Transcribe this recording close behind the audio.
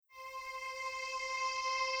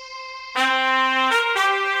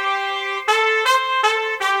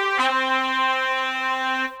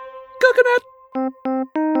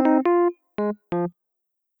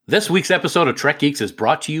This week's episode of Trek Geeks is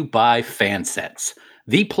brought to you by Fansets,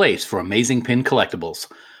 the place for amazing pin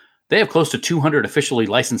collectibles. They have close to 200 officially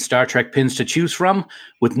licensed Star Trek pins to choose from,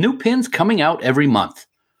 with new pins coming out every month.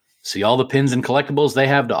 See all the pins and collectibles they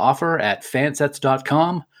have to offer at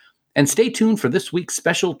fansets.com, and stay tuned for this week's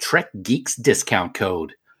special Trek Geeks discount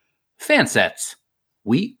code. Fansets.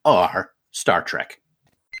 We are Star Trek.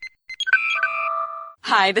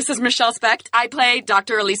 Hi, this is Michelle Specht. I play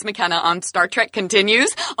Dr. Elise McKenna on Star Trek Continues.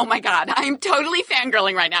 Oh my God, I'm totally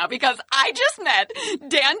fangirling right now because I just met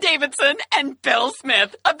Dan Davidson and Bill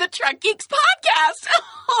Smith of the Trek Geeks podcast.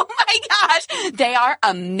 Oh my gosh, they are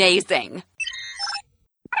amazing.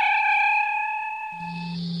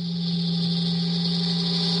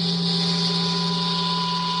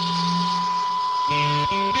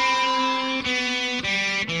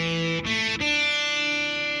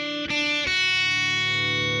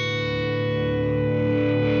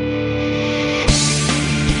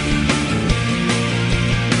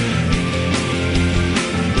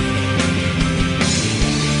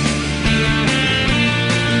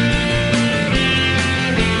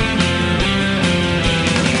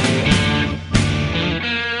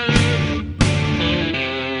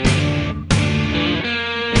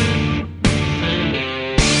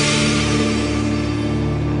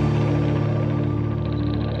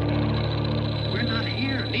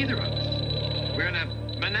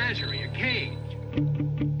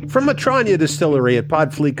 From Matranya Distillery at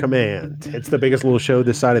Podfleet Command, it's the biggest little show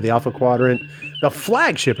this side of the Alpha Quadrant, the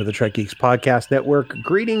flagship of the Trek Geeks Podcast Network.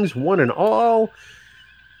 Greetings, one and all.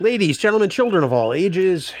 Ladies, gentlemen, children of all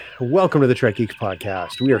ages, welcome to the Trek Geeks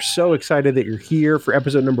Podcast. We are so excited that you're here for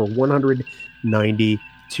episode number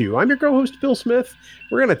 192. I'm your co-host, Bill Smith.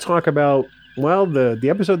 We're going to talk about, well, the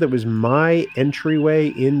episode that was my entryway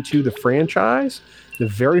into the franchise, the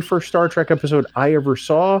very first Star Trek episode I ever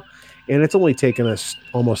saw. And it's only taken us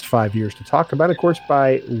almost 5 years to talk about. Of course,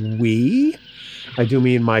 by we, I do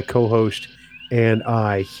mean my co-host and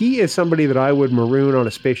I. He is somebody that I would maroon on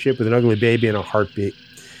a spaceship with an ugly baby in a heartbeat.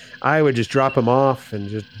 I would just drop him off and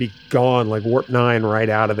just be gone like Warp 9 right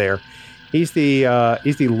out of there. He's the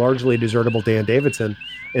largely desertable Dan Davidson.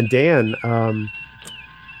 And Dan,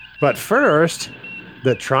 but first,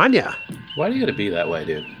 the Tranya. Why do you gotta be that way,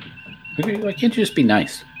 dude? Why can't you just be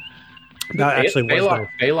nice? That actually was nice.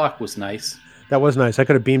 Baylock was nice. That was nice. I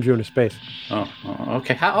could have beamed you into space. Oh,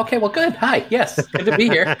 okay. Okay, well, good. Hi. Yes, good to be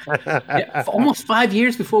here. Yeah, almost 5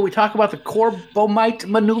 years before we talk about the Corbomite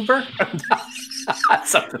maneuver.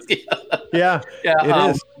 Yeah,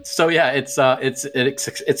 it is. So yeah, it's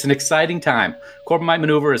an exciting time. Corbomite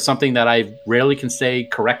maneuver is something that I rarely can say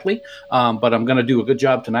correctly, but I'm going to do a good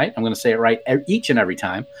job tonight. I'm going to say it right each and every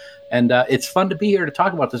time. And it's fun to be here to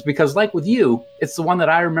talk about this because, like with you, it's the one that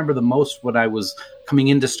I remember the most when I was coming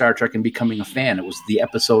into Star Trek and becoming a fan. It was the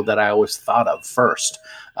episode that I always thought of first.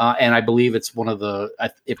 And I believe it's one of the,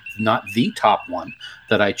 if not the top one,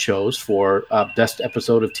 that I chose for best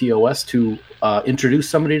episode of TOS to introduce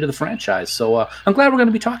somebody to the franchise. So I'm glad we're going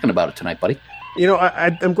to be talking about it tonight, buddy. You know,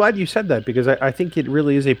 I'm glad you said that because I think it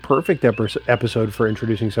really is a perfect episode for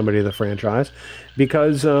introducing somebody to the franchise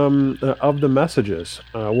because of the messages.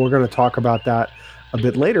 We're going to talk about that a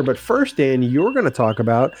bit later. But first, Dan, you're going to talk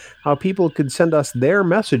about how people could send us their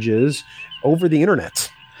messages over the internet.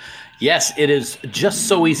 Yes, it is just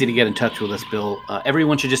so easy to get in touch with us, Bill.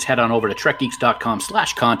 Everyone should just head on over to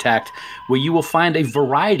trekgeeks.com/contact, where you will find a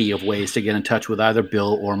variety of ways to get in touch with either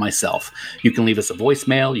Bill or myself. You can leave us a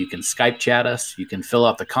voicemail, you can Skype chat us, you can fill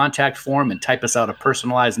out the contact form and type us out a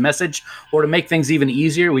personalized message, or to make things even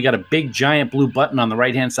easier, we got a big giant blue button on the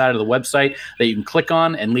right-hand side of the website that you can click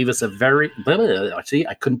on and leave us a see,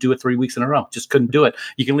 I couldn't do it 3 weeks in a row. Just couldn't do it.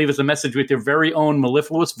 You can leave us a message with your very own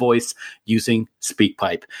mellifluous voice using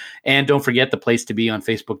SpeakPipe. And don't forget, the place to be on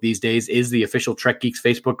Facebook these days is the official Trek Geeks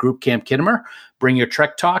Facebook group, Camp Kittimer. Bring your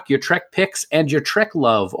Trek talk, your Trek pics, and your Trek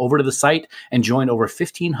love over to the site and join over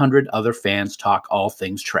 1,500 other fans talk all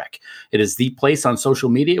things Trek. It is the place on social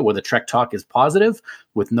media where the Trek talk is positive,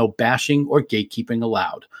 with no bashing or gatekeeping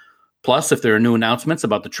allowed. Plus, if there are new announcements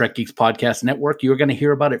about the Trek Geeks Podcast Network, you're going to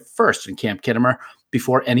hear about it first in Camp Kittimer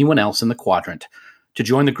before anyone else in the quadrant. To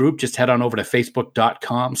join the group, just head on over to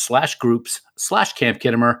facebook.com/groups/Camp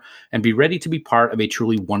Kittimer and be ready to be part of a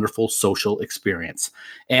truly wonderful social experience.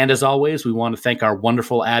 And as always, we want to thank our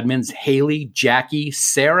wonderful admins, Haley, Jackie,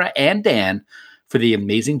 Sarah, and Dan, for the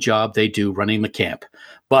amazing job they do running the camp.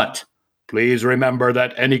 But please remember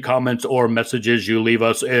that any comments or messages you leave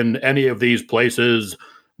us in any of these places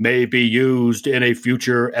may be used in a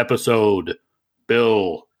future episode.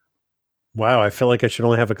 Bill. Wow, I feel like I should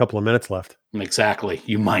only have a couple of minutes left. Exactly.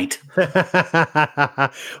 You might. Well,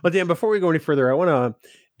 Dan, before we go any further, I want to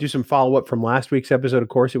do some follow up from last week's episode. Of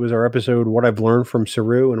course, it was our episode, What I've Learned from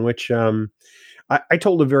Saru, in which I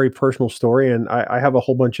told a very personal story, and I have a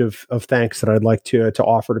whole bunch of thanks that I'd like to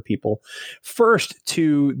offer to people. First,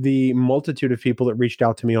 to the multitude of people that reached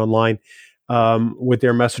out to me online with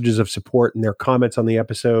their messages of support and their comments on the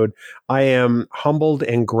episode. I am humbled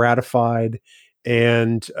and gratified,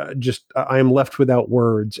 and I am left without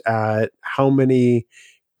words at how many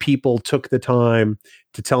people took the time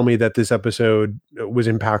to tell me that this episode was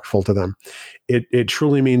impactful to them. It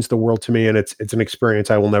truly means the world to me, and it's an experience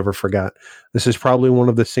I will never forget. This is probably one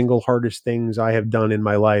of the single hardest things I have done in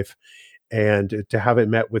my life, and to have it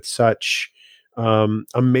met with such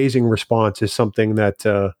amazing response is something that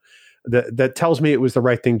tells me it was the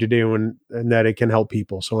right thing to do, and that it can help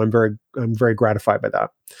people. So I'm very gratified by that.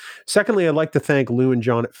 Secondly, I'd like to thank Lou and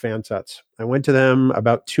John at Fansets. I went to them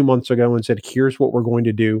about 2 months ago and said, here's what we're going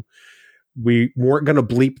to do. We weren't going to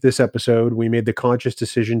bleep this episode. We made the conscious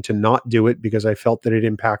decision to not do it because I felt that it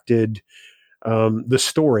impacted the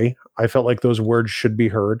story. I felt like those words should be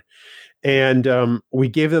heard. And we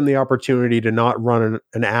gave them the opportunity to not run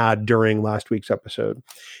an ad during last week's episode.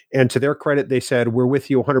 And to their credit, they said, we're with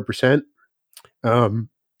you 100%. I'm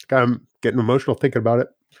getting emotional thinking about it.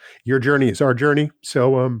 Your journey is our journey.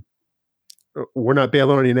 So we're not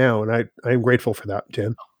bailing on you now. And I am grateful for that,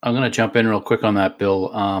 Jan. I'm going to jump in real quick on that,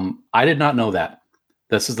 Bill. I did not know that.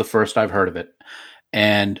 This is the first I've heard of it.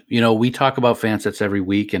 And, we talk about Fansets every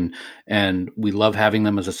week, and we love having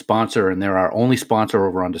them as a sponsor, and they're our only sponsor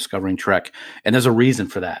over on Discovering Trek. And there's a reason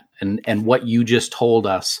for that. And what you just told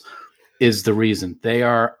us is the reason. They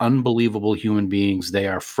are unbelievable human beings. They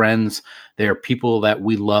are friends. They are people that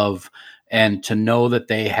we love. And to know that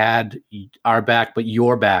they had our back, but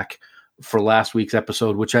your back for last week's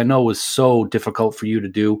episode, which I know was so difficult for you to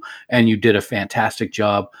do, and you did a fantastic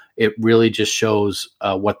job. It really just shows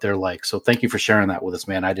what they're like. So thank you for sharing that with us,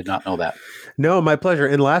 man. I did not know that. No, my pleasure.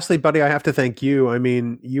 And lastly, buddy, I have to thank you. I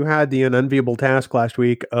mean, you had the unenviable task last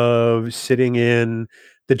week of sitting in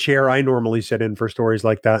the chair I normally sit in for stories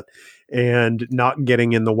like that and not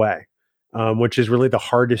getting in the way. Which is really the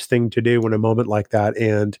hardest thing to do in a moment like that.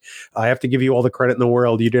 And I have to give you all the credit in the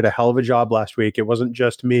world. You did a hell of a job last week. It wasn't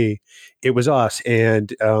just me, it was us.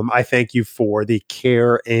 And I thank you for the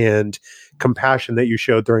care and compassion that you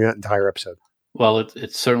showed during that entire episode. Well,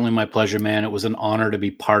 it's certainly my pleasure, man. It was an honor to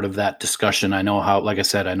be part of that discussion. I know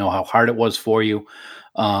how hard it was for you.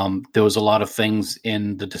 There was a lot of things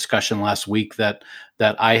in the discussion last week that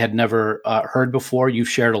I had never heard before. You've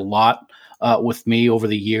shared a lot with me over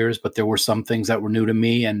the years, but there were some things that were new to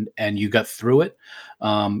me, and you got through it,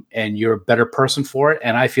 and you're a better person for it.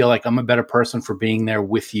 And I feel like I'm a better person for being there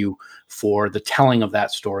with you for the telling of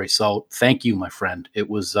that story. So thank you, my friend. It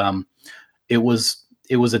was a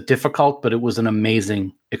difficult, but it was an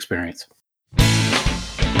amazing experience.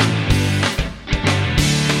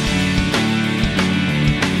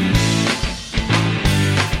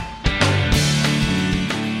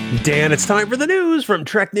 Dan, it's time for the news from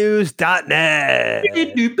TrekNews.net.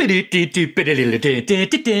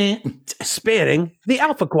 Spanning the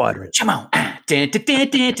Alpha Quadrant. Come on.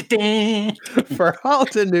 For all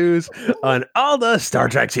the news on all the Star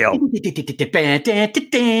Trek show.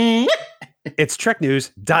 It's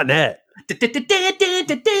TrekNews.net.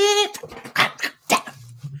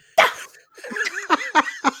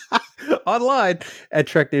 Online at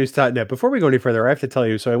TrekNews.net. Before we go any further, I have to tell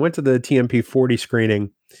you, so I went to the TMP 40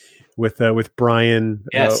 screening with Brian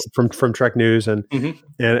from Trek News and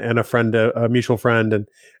a friend, a mutual friend, and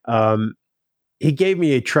he gave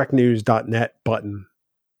me a TrekNews.net button.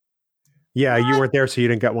 Yeah, what? You weren't there, so you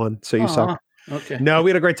didn't get one. So you suck. Okay. No, we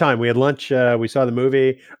had a great time. We had lunch. We saw the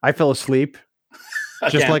movie. I fell asleep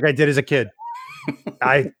just like I did as a kid.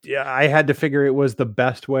 I had to figure it was the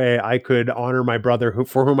best way I could honor my brother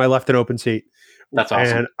for whom I left an open seat. That's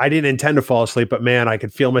awesome. And I didn't intend to fall asleep, but man, I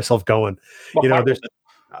could feel myself going.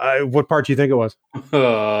 What part do you think it was?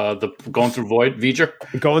 The going through V'ger?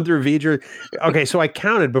 Going through V'ger. Okay, so I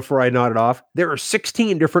counted before I nodded off. There are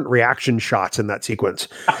 16 different reaction shots in that sequence.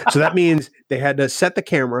 So that means they had to set the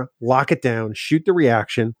camera, lock it down, shoot the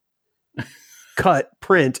reaction, cut,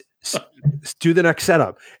 print, do the next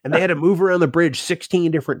setup. And they had to move around the bridge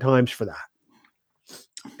 16 different times for that.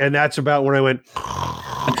 And that's about when I went...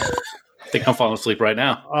 I think I'm falling asleep right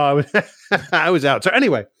now. I was out. So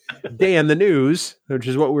anyway, Dan, the news, which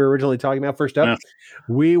is what we were originally talking about first up,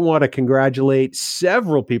 we want to congratulate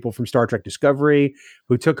several people from Star Trek Discovery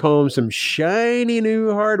who took home some shiny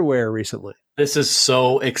new hardware recently. This is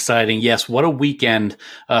so exciting. Yes, what a weekend,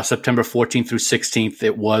 September 14th through 16th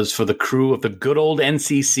it was for the crew of the good old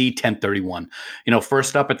NCC 1031.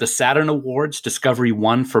 First up at the Saturn Awards, Discovery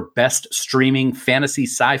won for Best Streaming Fantasy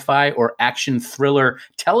Sci-Fi or Action Thriller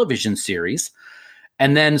Television Series.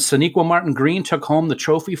 And then Sonequa Martin Green took home the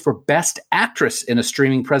trophy for Best Actress in a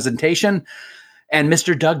Streaming Presentation. And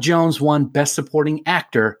Mr. Doug Jones won Best Supporting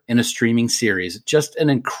Actor in a Streaming Series. Just an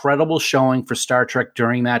incredible showing for Star Trek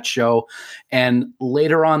during that show. And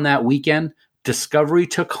later on that weekend, Discovery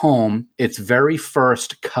took home its very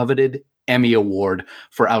first coveted Emmy Award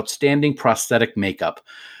for Outstanding Prosthetic Makeup.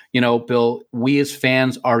 Bill, we as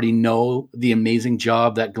fans already know the amazing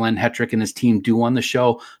job that Glenn Hetrick and his team do on the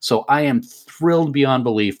show. So I am thrilled beyond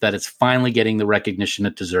belief that it's finally getting the recognition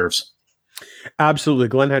it deserves. Absolutely.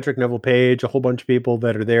 Glenn Hetrick, Neville Page, a whole bunch of people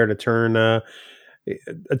that are there to turn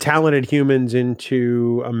talented humans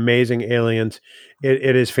into amazing aliens.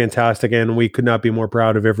 It is fantastic, and we could not be more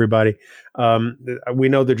proud of everybody. We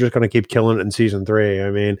know they're just going to keep killing it in season 3. I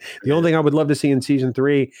mean, the only thing I would love to see in season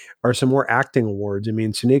 3 are some more acting awards. I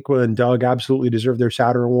mean, Sonequa and Doug absolutely deserve their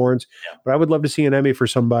Saturn Awards, but I would love to see an Emmy for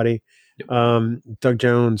somebody. Doug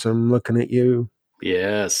Jones, I'm looking at you.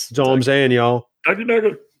 Yes. That's all I'm saying, y'all.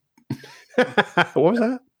 Dougie. What was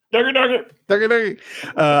that? Dougie.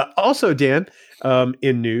 Also, Dan,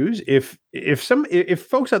 in news, if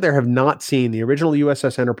folks out there have not seen the original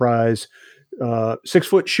USS Enterprise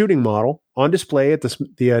 6-foot shooting model on display at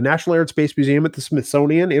the National Air and Space Museum at the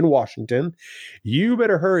Smithsonian in Washington, you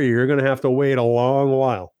better hurry. You're going to have to wait a long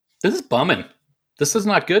while. This is bumming. This is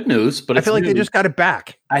not good news, but I feel like they just got it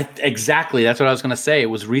back. Exactly. That's what I was going to say.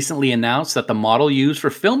 It was recently announced that the model used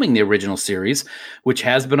for filming the original series, which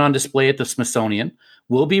has been on display at the Smithsonian,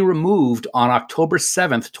 will be removed on October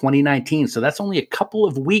 7th, 2019. So that's only a couple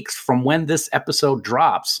of weeks from when this episode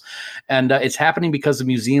drops. And it's happening because the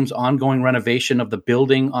museum's ongoing renovation of the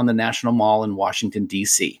building on the National Mall in Washington,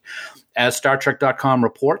 D.C. As StarTrek.com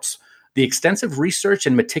reports, the extensive research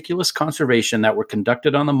and meticulous conservation that were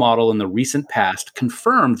conducted on the model in the recent past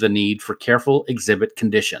confirmed the need for careful exhibit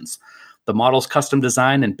conditions. The model's custom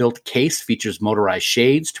design and built case features motorized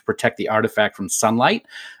shades to protect the artifact from sunlight,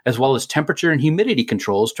 as well as temperature and humidity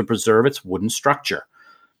controls to preserve its wooden structure.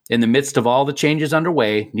 In the midst of all the changes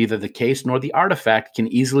underway, neither the case nor the artifact can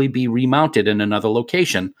easily be remounted in another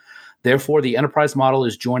location. Therefore, the Enterprise model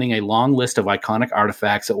is joining a long list of iconic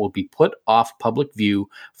artifacts that will be put off public view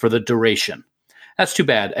for the duration. That's too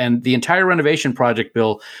bad. And the entire renovation project,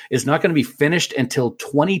 Bill, is not going to be finished until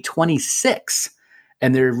 2026.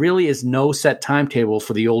 And there really is no set timetable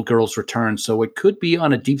for the old girl's return. So it could be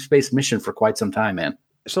on a deep space mission for quite some time, man.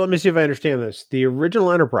 So let me see if I understand this. The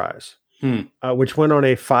original Enterprise, which went on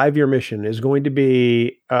a 5-year mission, is going to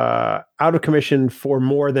be out of commission for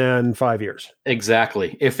more than 5 years.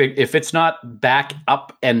 Exactly. If it's not back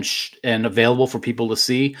up and available for people to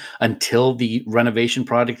see until the renovation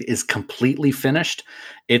project is completely finished,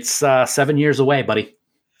 it's 7 years away, buddy.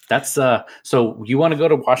 That's so you want to go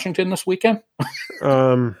to Washington this weekend?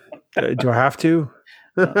 Do I have to?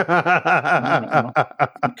 Okay,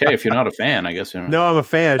 if you're not a fan, I guess. No, I'm a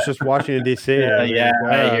fan. It's just Washington, D.C. I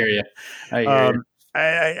hear you.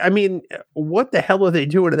 I mean, what the hell are they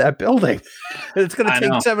doing to that building? It's going to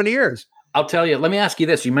take 7 years. I'll tell you. Let me ask you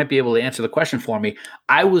this. You might be able to answer the question for me.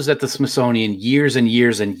 I was at the Smithsonian years and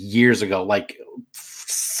years and years ago, like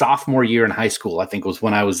sophomore year in high school, I think was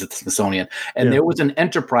when I was at the Smithsonian. And there was an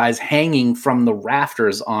Enterprise hanging from the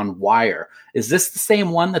rafters on wire. Is this the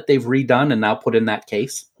same one that they've redone and now put in that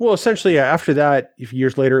case? Well, essentially, after that,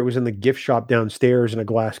 years later, it was in the gift shop downstairs in a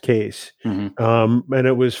glass case. Mm-hmm. And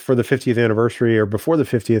it was for the 50th anniversary or before the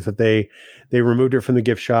 50th that they removed it from the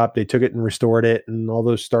gift shop. They took it and restored it. And all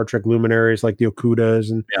those Star Trek luminaries like the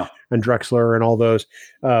Okudas and Drexler and all those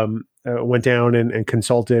went down and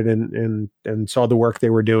consulted and saw the work they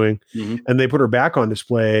were doing. Mm-hmm. And they put her back on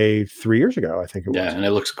display 3 years ago, I think it was. Yeah, and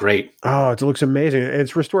it looks great. Oh, it looks amazing. And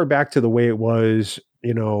it's restored back to the way it was,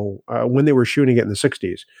 when they were shooting it in the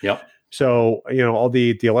 60s. Yep. So, all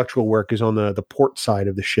the electrical work is on the port side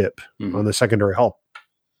of the ship, mm-hmm. on the secondary hull.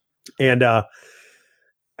 And that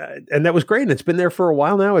was great. And it's been there for a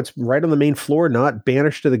while now. It's right on the main floor, not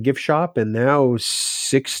banished to the gift shop. And now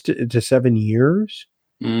 6 to 7 years.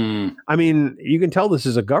 I mean, you can tell this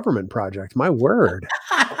is a government project. My word.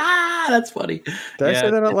 That's funny. Did I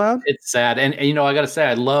say that out loud? It's sad. And I got to say,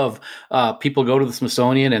 I love people go to the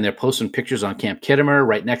Smithsonian and they're posting pictures on Camp Kittimer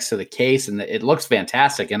right next to the case. And it looks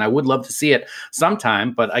fantastic. And I would love to see it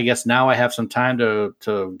sometime. But I guess now I have some time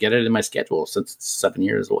to get it in my schedule since it's 7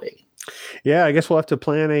 years away. Yeah, I guess we'll have to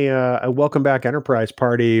plan a welcome back Enterprise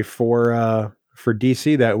party for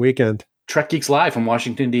DC that weekend. Trek Geeks Live from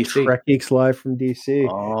Washington, D.C. Trek Geeks Live from D.C.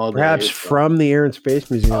 Oh, perhaps from the Air and Space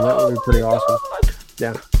Museum. That would be pretty awesome.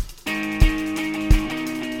 Yeah.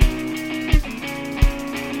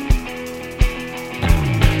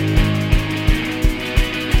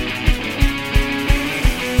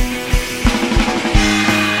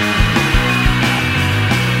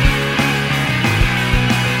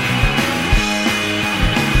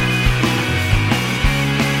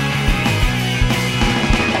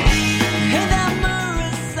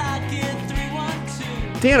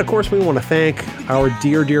 Dan, of course, we want to thank our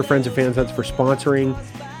dear friends at Fansets for sponsoring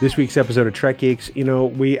this week's episode of Trek Geeks. You know,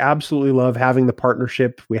 we absolutely love having the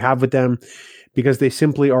partnership we have with them because they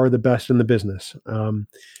simply are the best in the business.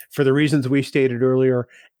 For the reasons we stated earlier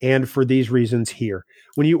and for these reasons here.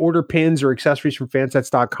 When you order pins or accessories from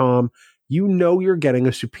Fansets.com, you know you're getting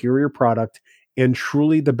a superior product and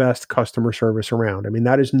truly the best customer service around. I mean,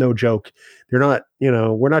 that is no joke. They're not,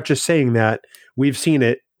 we're not just saying that. We've seen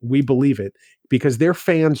it. We believe it. Because they're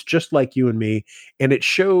fans just like you and me, and it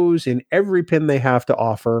shows in every pin they have to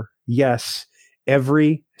offer. Yes,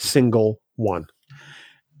 every single one.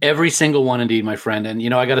 Every single one, indeed, my friend. And,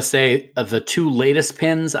 I got to say, the 2 latest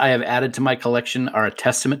pins I have added to my collection are a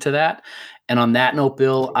testament to that. And on that note,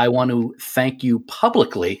 Bill, I want to thank you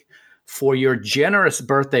publicly for your generous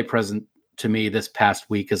birthday present to me this past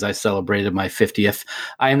week as I celebrated my 50th.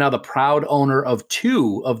 I am now the proud owner of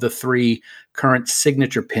 2 of the 3 current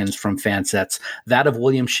signature pins from Fansets, that of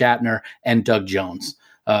William Shatner and Doug Jones.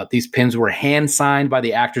 These pins were hand-signed by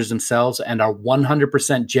the actors themselves and are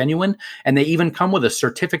 100% genuine, and they even come with a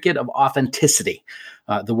certificate of authenticity.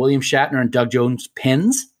 The William Shatner and Doug Jones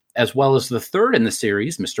pins, as well as the 3rd in the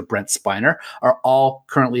series, Mr. Brent Spiner, are all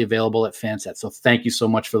currently available at Fansets. So thank you so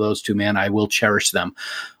much for those 2, man. I will cherish them.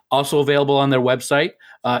 Also available on their website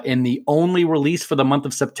in the only release for the month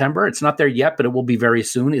of September. It's not there yet, but it will be very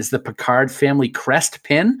soon, is the Picard Family Crest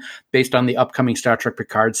pin based on the upcoming Star Trek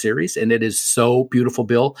Picard series. And it is so beautiful,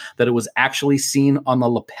 Bill, that it was actually seen on the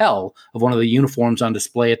lapel of one of the uniforms on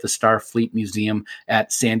display at the Starfleet Museum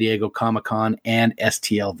at San Diego Comic-Con and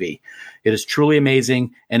STLV. It is truly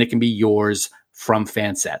amazing, and it can be yours from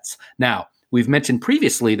Fansets. Now, we've mentioned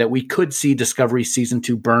previously that we could see Discovery Season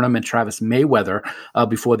 2 Burnham and Travis Mayweather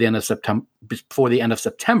before the end of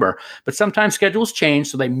September. But sometimes schedules change,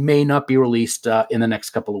 so they may not be released in the next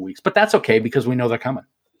couple of weeks. But that's okay because we know they're coming.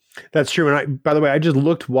 That's true. And by the way, I just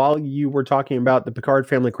looked while you were talking about the Picard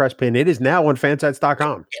Family Crest pin. It is now on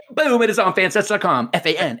Fansets.com. Boom! It is on Fansets.com.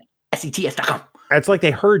 FANSETS.com. It's like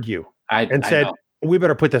they heard you and said, we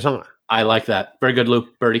better put this on. I like that. Very good, Lou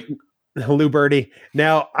Birdie. Lou Birdie.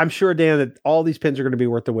 Now, I'm sure, Dan, that all these pins are going to be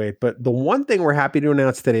worth the wait, but the one thing we're happy to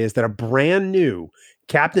announce today is that a brand new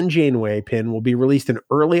Captain Janeway pin will be released in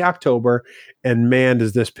early October, and man,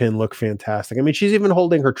 does this pin look fantastic. I mean, she's even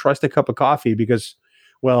holding her trusted cup of coffee because,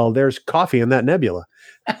 well, there's coffee in that nebula.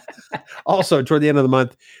 Also, toward the end of the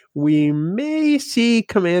month, we may see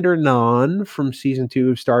Commander Nhan from Season 2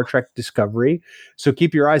 of Star Trek Discovery, so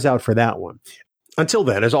keep your eyes out for that one. Until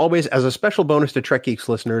then, as always, as a special bonus to Trek Geeks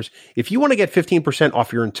listeners, if you want to get 15%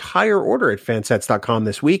 off your entire order at Fansets.com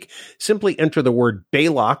this week, simply enter the word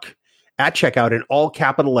Balok at checkout in all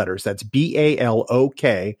capital letters. That's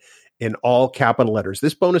BALOK in all capital letters.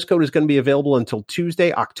 This bonus code is going to be available until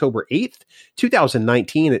Tuesday, October 8th,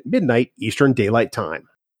 2019 at midnight Eastern Daylight Time.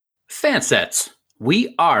 Fansets.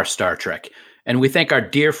 We are Star Trek, and we thank our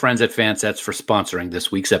dear friends at Fansets for sponsoring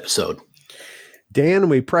this week's episode. Dan,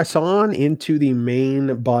 we press on into the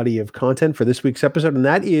main body of content for this week's episode, and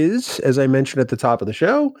that is, as I mentioned at the top of the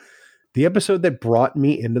show, the episode that brought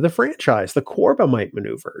me into the franchise, the Corbomite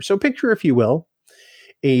Maneuver. So picture, if you will,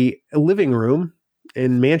 a living room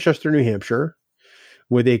in Manchester, New Hampshire,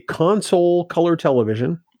 with a console color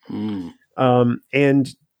television,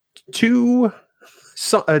 and two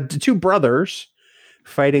brothers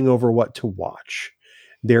fighting over what to watch.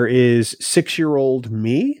 There is 6-year-old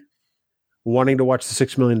me, wanting to watch The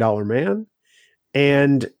 $6 Million Man,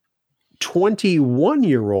 and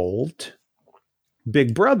 21-year-old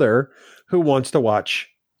big brother who wants to watch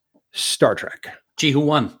Star Trek. Gee, who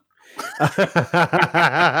won? Actually,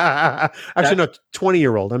 no,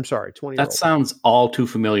 20-year-old. I'm sorry, 20-year-old. That sounds all too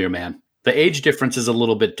familiar, man. The age difference is a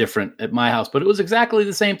little bit different at my house, but it was exactly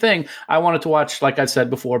the same thing. I wanted to watch, like I said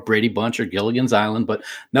before, Brady Bunch or Gilligan's Island, but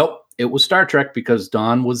nope. It was Star Trek because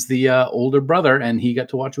Don was the older brother and he got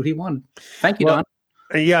to watch what he wanted. Thank you, Don.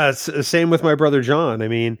 Yeah, it's the same with my brother John. I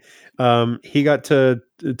mean, he got to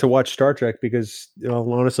watch Star Trek because,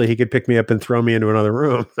 honestly, he could pick me up and throw me into another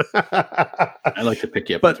room. I like to pick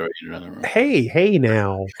you up and throw you into another room. Hey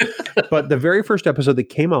now. But the very first episode that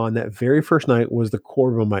came on that very first night was the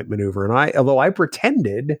Corbomite Maneuver. And although I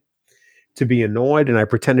pretended to be annoyed and I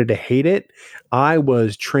pretended to hate it, I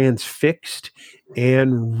was transfixed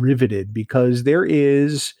and riveted because there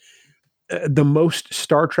is the most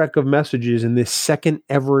Star Trek of messages in this second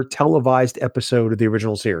ever televised episode of the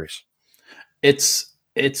original series. It's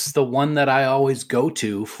the one that I always go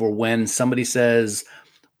to for when somebody says,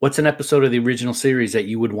 what's an episode of the original series that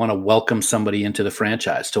you would want to welcome somebody into the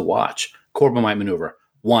franchise to watch? Corbomite Maneuver,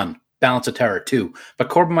 1. Balance of Terror, 2. But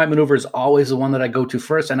Corbomite Maneuver is always the one that I go to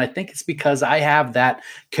first, and I think it's because I have that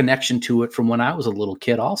connection to it from when I was a little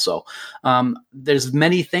kid also. There's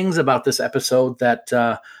many things about this episode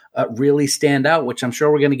that really stand out, which I'm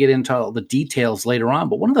sure we're going to get into all the details later on.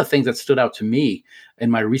 But one of the things that stood out to me in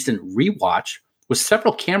my recent rewatch was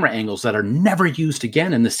several camera angles that are never used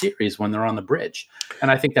again in the series when they're on the bridge. And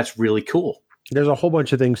I think that's really cool. There's a whole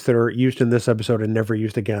bunch of things that are used in this episode and never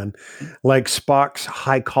used again, like Spock's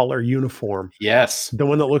high collar uniform. Yes. The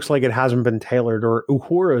one that looks like it hasn't been tailored, or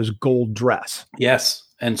Uhura's gold dress. Yes.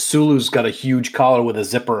 And Sulu's got a huge collar with a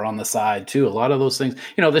zipper on the side too. A lot of those things,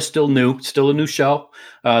 they're still new, still a new show.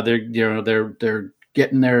 They're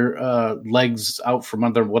getting their legs out from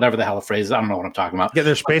under whatever the hell the phrase is. I don't know what I'm talking about. Get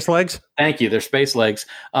their space legs. Thank you. Their space legs.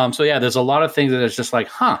 So yeah, there's a lot of things that is just like,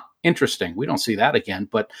 interesting. We don't see that again.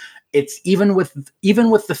 But it's even with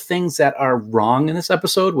the things that are wrong in this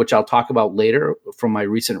episode, which I'll talk about later from my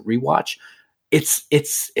recent rewatch. It's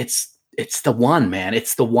the one, man.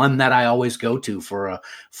 It's the one that I always go to for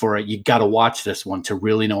a you got to watch this one to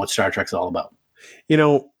really know what Star Trek's all about.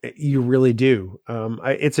 You really do.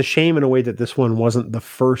 It's a shame in a way that this one wasn't the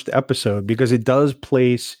first episode, because it does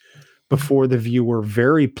place before the viewer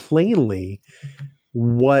very plainly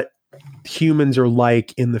what humans are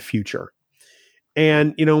like in the future.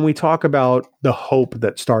 And, when we talk about the hope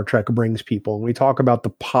that Star Trek brings people, and we talk about the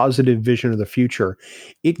positive vision of the future,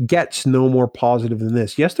 it gets no more positive than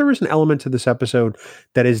this. Yes, there is an element to this episode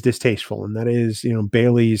that is distasteful, and that is,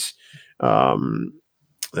 Bailey's,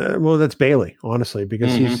 that's Bailey, honestly,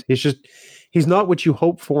 because he's not what you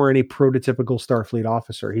hope for in a prototypical Starfleet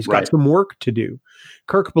officer. He's got some work to do.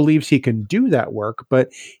 Kirk believes he can do that work, but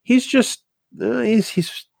he's just,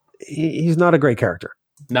 he's not a great character.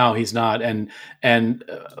 No, he's not. And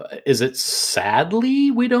is it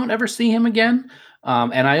sadly we don't ever see him again?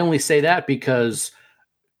 And I only say that because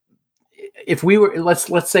if we were,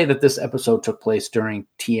 let's say that this episode took place during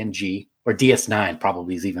TNG or DS9,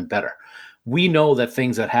 probably is even better. We know that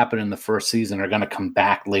things that happen in the first season are going to come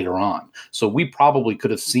back later on. So we probably could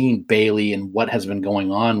have seen Bailey and what has been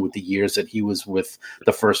going on with the years that he was with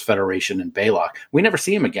the First Federation and Baylock. We never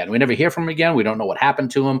see him again. We never hear from him again. We don't know what happened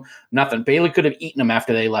to him. Nothing. Bailey could have eaten him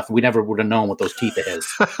after they left. We never would have known what those teeth of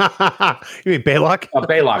his. You mean Baylock?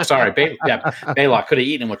 Baylock, sorry. Baylock could have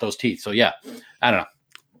eaten him with those teeth. So yeah, I don't know.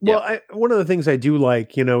 Well, one of the things I do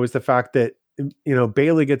like, is the fact that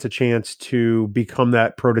Bailey gets a chance to become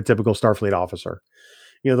that prototypical Starfleet officer,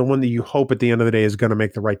 the one that you hope at the end of the day is going to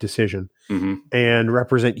make the right decision and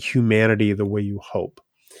represent humanity the way you hope.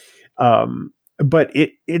 But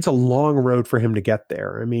it's a long road for him to get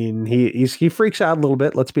there. I mean, he freaks out a little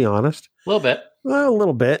bit. Let's be honest. A little bit. Well, a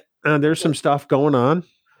little bit. There's some stuff going on.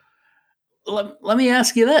 Let me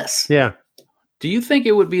ask you this. Yeah. Do you think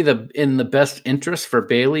it would be in the best interest for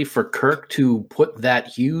Bailey for Kirk to put that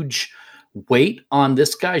huge weight on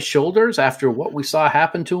this guy's shoulders after what we saw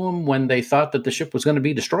happen to him when they thought that the ship was going to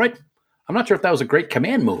be destroyed? I'm not sure if that was a great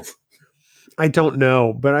command move. I don't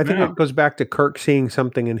know, but I think it goes back to Kirk seeing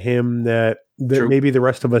something in him that maybe the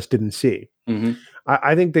rest of us didn't see. Mm-hmm.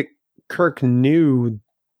 I think that Kirk knew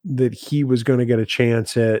that he was going to get a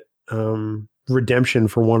chance at redemption,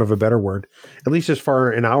 for want of a better word, at least as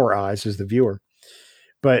far in our eyes as the viewer.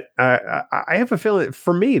 But I have a feeling,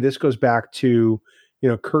 for me, this goes back to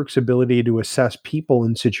Kirk's ability to assess people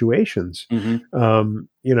in situations.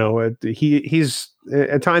 Mm-hmm. He's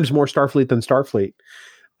at times more Starfleet than Starfleet.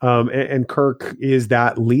 And Kirk is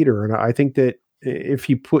that leader. And I think that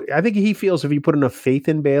he feels if he put enough faith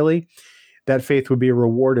in Bailey, that faith would be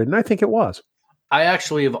rewarded. And I think it was. I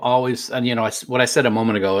actually have always, and what I said a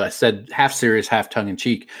moment ago, I said half serious, half tongue in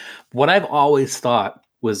cheek. What I've always thought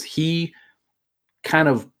was he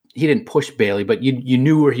didn't push Bailey, but you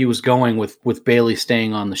knew where he was going with Bailey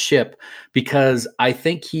staying on the ship, because I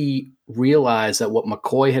think he realized that what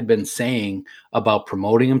McCoy had been saying about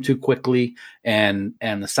promoting him too quickly and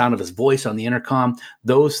the sound of his voice on the intercom,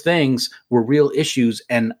 those things were real issues.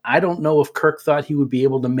 And I don't know if Kirk thought he would be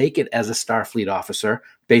able to make it as a Starfleet officer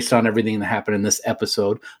based on everything that happened in this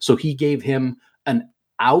episode. So he gave him an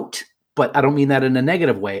out, but I don't mean that in a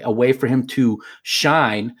negative way, a way for him to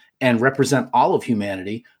shine and represent all of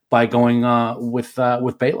humanity by going with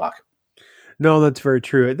Baylock. No, that's very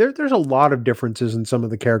true. There's a lot of differences in some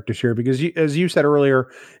of the characters here because, as you said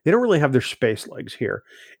earlier, they don't really have their space legs here.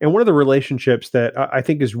 And one of the relationships that I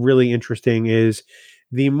think is really interesting is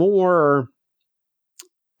the more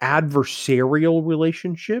adversarial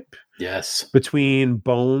relationship between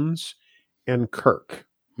Bones and Kirk.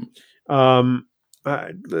 Bones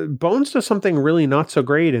does something really not so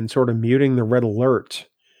great in sort of muting the red alert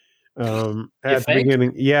at the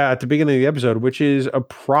beginning. Yeah, at the beginning of the episode, which is a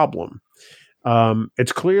problem.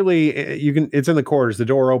 It's clearly it's in the quarters. The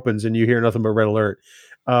door opens and you hear nothing but red alert.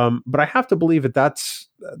 But I have to believe that's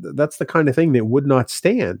the kind of thing that would not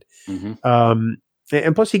stand. Mm-hmm.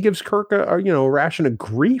 And plus, he gives Kirk a ration of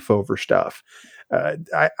grief over stuff.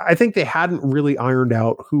 I think they hadn't really ironed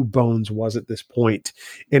out who Bones was at this point,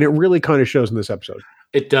 and it really kind of shows in this episode.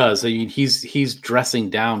 It does. I mean, he's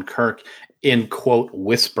dressing down Kirk in quote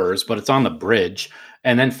whispers, but it's on the bridge.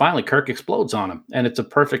 And then finally, Kirk explodes on him. And it's a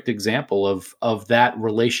perfect example of that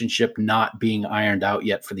relationship not being ironed out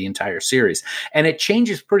yet for the entire series. And it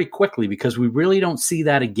changes pretty quickly because we really don't see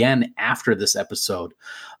that again after this episode.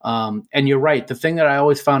 And you're right. The thing that I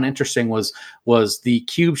always found interesting was the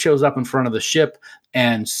cube shows up in front of the ship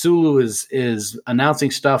and Sulu is announcing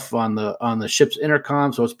stuff on the ship's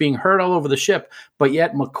intercom. So it's being heard all over the ship. But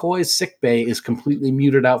yet McCoy's sickbay is completely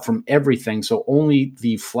muted out from everything. So only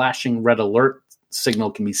the flashing red alert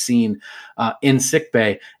signal can be seen in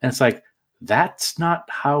sickbay, and it's like that's not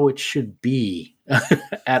how it should be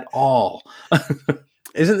at all.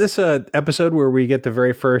 Isn't this a episode where we get the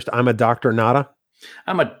very first "I'm a Doctor Nada"?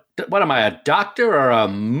 What am I, a doctor or a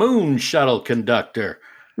moon shuttle conductor?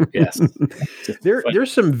 Yes,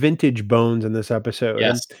 there's some vintage Bones in this episode.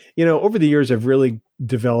 Yes, and, over the years I've really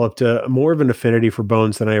developed more of an affinity for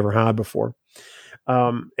Bones than I ever had before.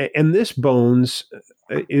 And this Bones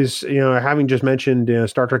is, having just mentioned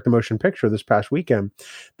Star Trek: The Motion Picture this past weekend,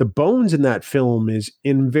 the Bones in that film is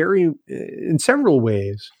in several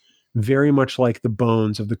ways very much like the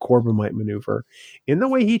Bones of the Corbomite maneuver in the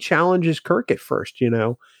way he challenges Kirk at first.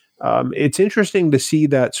 It's interesting to see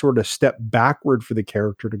that sort of step backward for the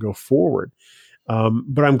character to go forward.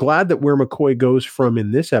 But I'm glad that where McCoy goes from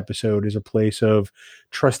in this episode is a place of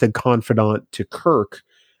trusted confidant to Kirk.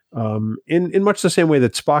 In much the same way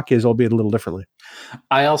that Spock is, albeit a little differently.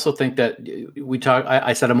 I also think that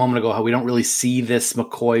I said a moment ago how we don't really see this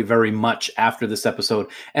McCoy very much after this episode.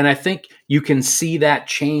 And I think you can see that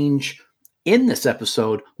change in this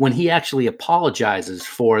episode when he actually apologizes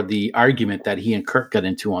for the argument that he and Kirk got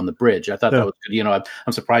into on the bridge. I thought that was good.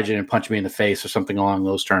 I'm surprised you didn't punch me in the face or something along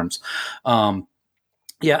those terms.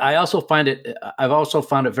 Yeah, I've also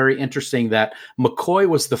found it very interesting that McCoy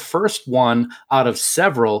was the first one out of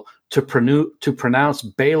several to pronounce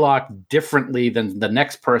Baylock differently than the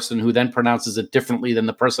next person, who then pronounces it differently than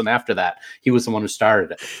the person after that. He was the one who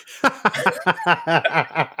started it.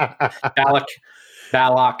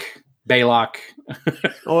 Baylock.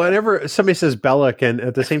 Well, whenever somebody says Belloc, and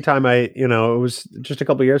at the same time, it was just a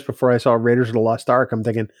couple of years before I saw Raiders of the Lost Ark, I'm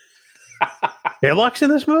thinking, Baylock's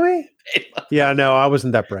in this movie? Yeah, no, I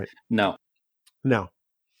wasn't that bright. No.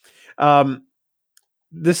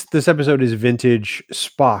 This episode is vintage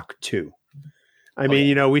Spock too. I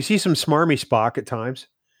mean, we see some smarmy Spock at times.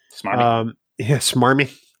 Smarmy.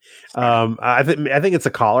 Smarmy. I think it's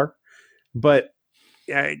a collar, but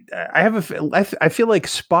I feel like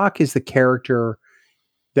Spock is the character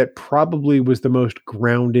that probably was the most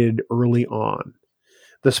grounded early on.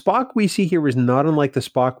 The Spock we see here is not unlike the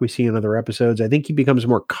Spock we see in other episodes. I think he becomes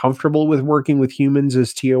more comfortable with working with humans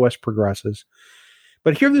as TOS progresses.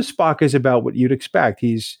 But here the Spock is about what you'd expect.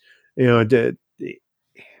 He's,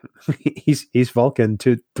 he's Vulcan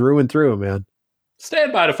through and through, man.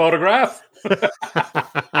 Stand by to photograph.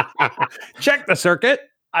 Check the circuit.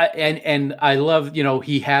 I love,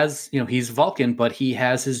 he has, he's Vulcan, but he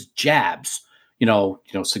has his jabs.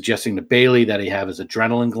 Suggesting to Bailey that he have his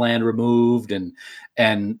adrenaline gland removed and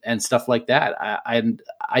stuff like that.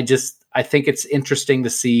 I think it's interesting to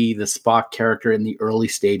see the Spock character in the early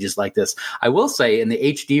stages like this. I will say in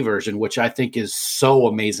the HD version, which I think is so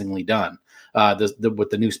amazingly done, with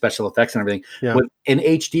the new special effects and everything. Yeah. In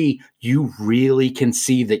HD, you really can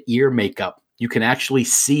see the ear makeup. You can actually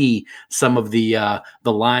see some of the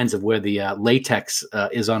lines of where the latex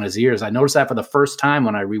is on his ears. I noticed that for the first time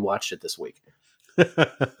when I rewatched it this week.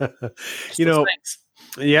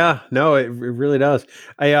 Yeah, no, it really does.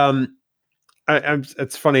 I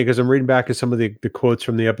It's funny because I'm reading back at some of the quotes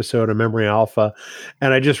from the episode of Memory Alpha,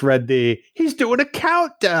 and I just read he's doing a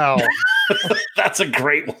countdown. That's a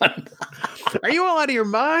great one. Are you all out of your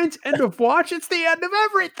minds? End of watch. It's the end of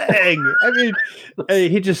everything. I mean,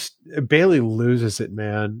 Bailey loses it,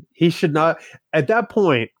 man. He should not. At that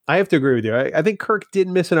point, I have to agree with you. I think Kirk did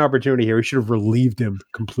miss an opportunity here. He should have relieved him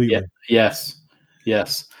completely. Yeah,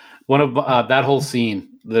 yes. One of that whole scene.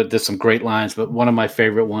 There's some great lines, but one of my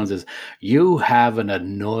favorite ones is, "You have an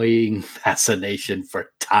annoying fascination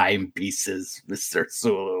for timepieces, Mr.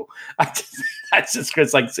 Sulu." That's just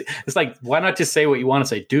it's like why not just say what you want to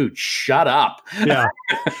say, dude? Shut up. Yeah,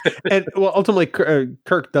 and well, ultimately,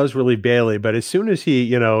 Kirk does relieve Bailey, but as soon as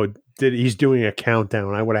he, he's doing a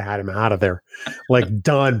countdown, I would have had him out of there, like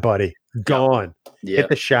done, buddy, gone. Yeah. Hit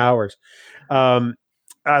the showers. I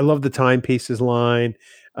love the timepieces line.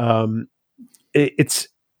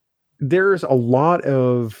 There's a lot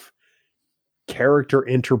of character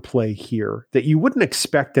interplay here that you wouldn't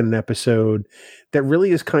expect in an episode that really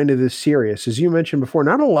is kind of this serious. As you mentioned before,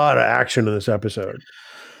 not a lot of action in this episode.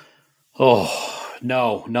 Oh,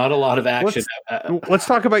 no, not a lot of action. Let's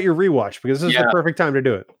talk about your rewatch, because this is the perfect time to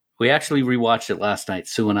do it. We actually rewatched it last night.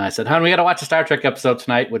 Sue and I said, "Hon, we got to watch a Star Trek episode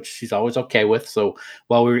tonight," which she's always okay with. So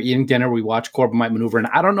while we were eating dinner, we watched Corbomite Maneuver, and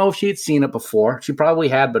I don't know if she had seen it before. She probably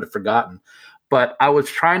had, but had forgotten. But I was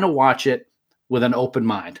trying to watch it with an open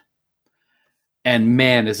mind. And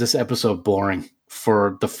man, is this episode boring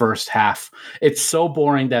for the first half. It's so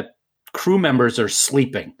boring that crew members are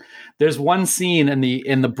sleeping. There's one scene in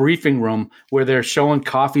the briefing room where they're showing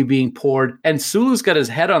coffee being poured, and Sulu's got his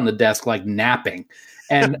head on the desk like napping.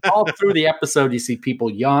 And all through the episode, you see people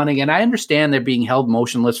yawning. And I understand they're being held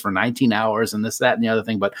motionless for 19 hours and this, that, and the other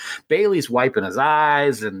thing. But Bailey's wiping his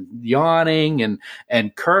eyes and yawning,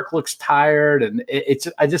 and Kirk looks tired. And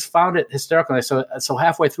I just found it hysterical. And so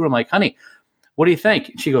halfway through, I'm like, "Honey, what do you think?"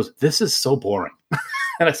 And she goes, "This is so boring."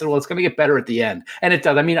 And I said, "Well, it's going to get better at the end." And it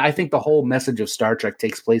does. I mean, I think the whole message of Star Trek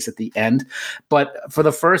takes place at the end. But for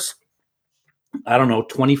the first,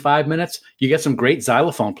 25 minutes, you get some great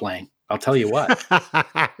xylophone playing. I'll tell you what.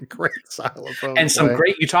 Great xylophone. And some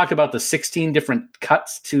great, you talked about the 16 different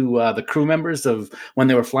cuts to the crew members of when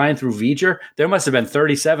they were flying through V'ger. There must have been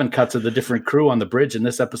 37 cuts of the different crew on the bridge in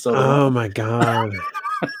this episode. Oh, my God.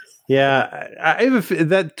 Yeah.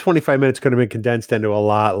 That 25 minutes could have been condensed into a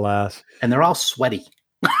lot less. And they're all sweaty.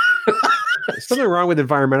 There's something wrong with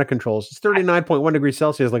environmental controls. It's 39.1 degrees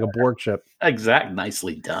Celsius, like a Borg ship. Exact.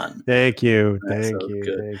 Nicely done. Thank you. Thank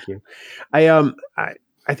you.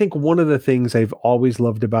 I think one of the things I've always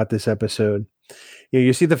loved about this episode,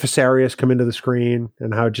 you see the Fesarius come into the screen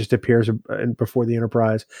and how it just appears before the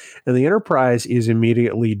Enterprise, and the Enterprise is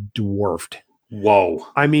immediately dwarfed. Whoa.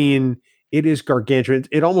 I mean, it is gargantuan.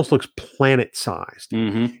 It almost looks planet-sized.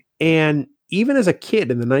 Mm-hmm. And even as a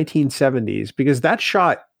kid in the 1970s, because that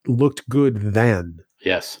shot looked good then.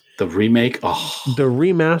 Yes. The remake. Oh. The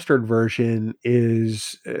remastered version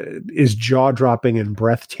is jaw-dropping and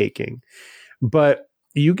breathtaking. But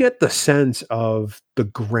you get the sense of the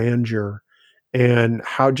grandeur and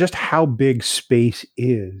how big space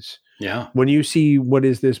is. Yeah. When you see what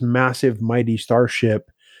is this massive, mighty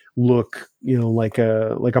starship look, like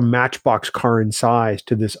a Matchbox car in size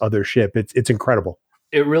to this other ship, it's incredible.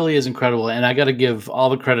 It really is incredible. And I got to give all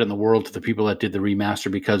the credit in the world to the people that did the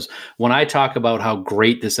remaster, because when I talk about how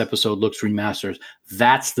great this episode looks remastered,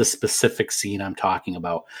 that's the specific scene I'm talking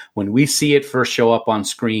about. When we see it first show up on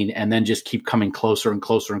screen and then just keep coming closer and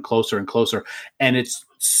closer and closer and closer. And it's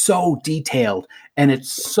so detailed and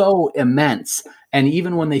it's so immense. And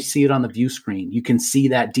even when they see it on the view screen, you can see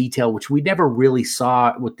that detail, which we never really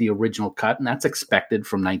saw with the original cut. And that's expected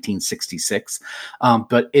from 1966.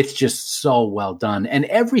 But it's just so well done. And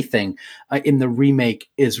everything in the remake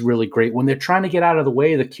is really great. When they're trying to get out of the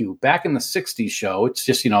way of the cube, back in the 60s show, it's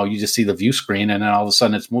just, you just see the view screen and then all of a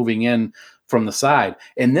sudden it's moving in from the side.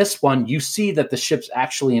 In this one, you see that the ship's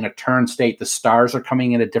actually in a turn state. The stars are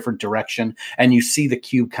coming in a different direction, and you see the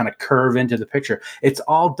cube kind of curve into the picture. It's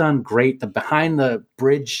all done great. The behind the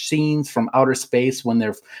bridge scenes from outer space when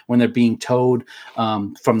they're being towed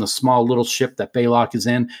from the small little ship that Baylock is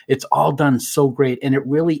in, it's all done so great, and it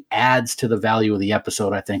really adds to the value of the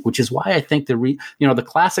episode, I think, which is why I think the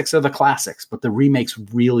classics are the classics, but the remakes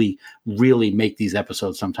really, really make these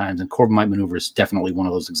episodes sometimes, and Corbomite Maneuver is definitely one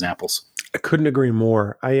of those examples. I couldn't agree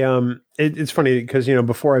more. It's funny because,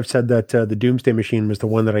 before I've said that the Doomsday Machine was the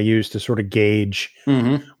one that I used to sort of gauge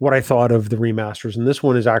what I thought of the remasters. And this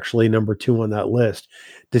one is actually number 2 on that list.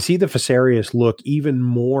 To see the Fesarius look even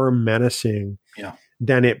more menacing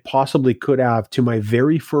than it possibly could have to my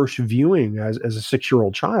very first viewing as a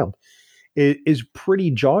 6-year-old child is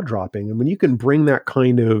pretty jaw dropping. And when you can bring that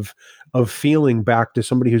kind of feeling back to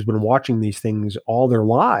somebody who's been watching these things all their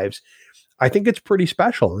lives, I think it's pretty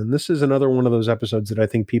special. And this is another one of those episodes that I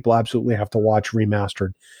think people absolutely have to watch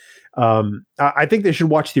remastered. I think they should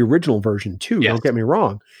watch the original version too. Yes. Don't get me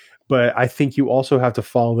wrong. But I think you also have to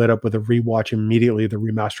follow that up with a rewatch immediately, the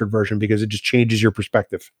remastered version, because it just changes your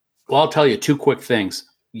perspective. Well, I'll tell you 2 quick things.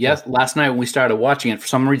 Yes, last night when we started watching it, for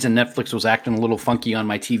some reason, Netflix was acting a little funky on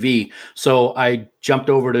my TV. So I jumped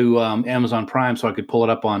over to Amazon Prime so I could pull it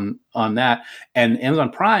up on that. And Amazon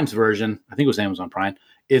Prime's version, I think it was Amazon Prime,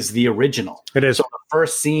 is the original. It is. So the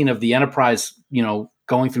first scene of the Enterprise,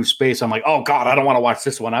 going through space, I'm like, oh God, I don't want to watch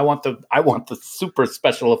this one. I want the super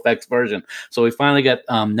special effects version. So we finally got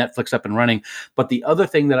Netflix up and running. But the other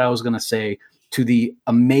thing that I was going to say, to the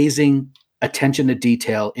amazing attention to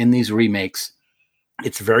detail in these remakes,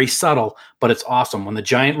 it's very subtle, but it's awesome. When the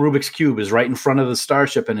giant Rubik's Cube is right in front of the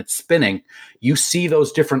starship and it's spinning, you see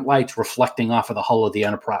those different lights reflecting off of the hull of the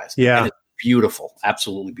Enterprise. Yeah. And it's beautiful.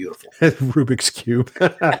 Absolutely beautiful. Rubik's Cube.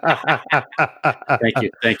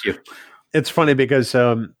 Thank you. It's funny because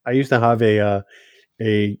I used to have a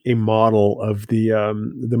model of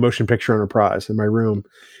the motion picture Enterprise in my room,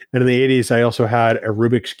 and in the 80s I also had a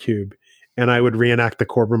Rubik's Cube, and I would reenact the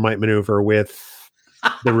Corbomite maneuver with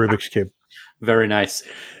the Rubik's Cube. Very nice,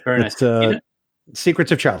 very nice.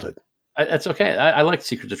 Secrets of Childhood. That's okay. I like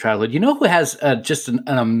Secrets of Childhood. You know who has just an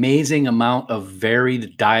amazing amount of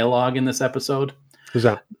varied dialogue in this episode? Who's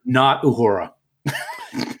that? Not Uhura.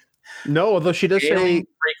 No, although she does say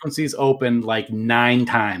frequencies open like 9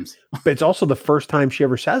 times. But it's also the first time she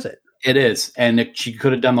ever says it. It is. And she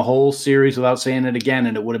could have done the whole series without saying it again,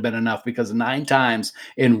 and it would have been enough, because 9 times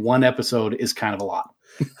in one episode is kind of a lot.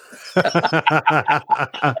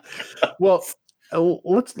 Well,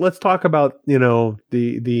 let's talk about,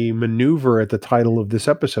 the maneuver at the title of this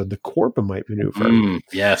episode, the Corbomite maneuver.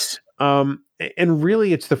 Yes. And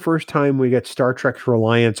really, it's the first time we get Star Trek's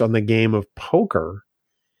reliance on the game of poker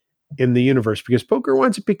in the universe, because poker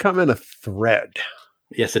winds up becoming a thread.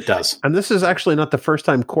 Yes, it does. And this is actually not the first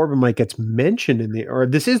time Corbomite gets mentioned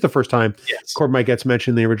this is the first time Corbomite gets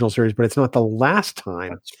mentioned in the original series, but it's not the last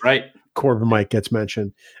time. That's right. Corbomite gets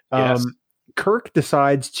mentioned. Yes. Kirk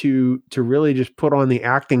decides to really just put on the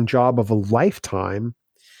acting job of a lifetime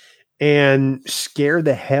and scare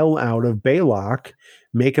the hell out of Baylock,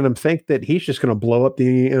 making him think that he's just going to blow up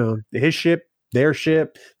his ship, their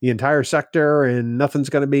ship, the entire sector, and nothing's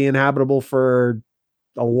going to be inhabitable for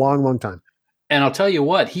a long, long time. And I'll tell you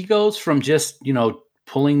what, he goes from just,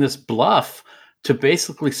 pulling this bluff to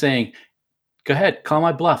basically saying, go ahead, call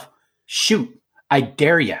my bluff. Shoot, I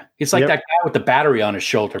dare you. It's like that guy with the battery on his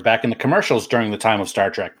shoulder back in the commercials during the time of Star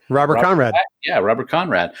Trek. Robert Conrad. Yeah, Robert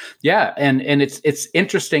Conrad. Yeah, and it's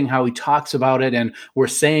interesting how he talks about it, and we're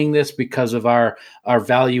saying this because of our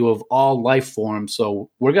value of all life forms. So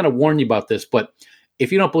we're going to warn you about this, but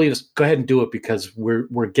if you don't believe us, go ahead and do it, because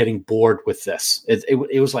we're getting bored with this.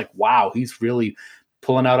 It was like, wow, he's really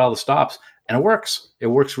pulling out all the stops, and it works. It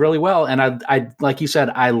works really well. And I like you said,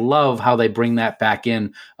 I love how they bring that back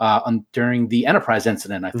in during the Enterprise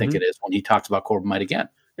incident. I think it is, when he talks about Corbomite again.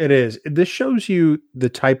 It is. This shows you the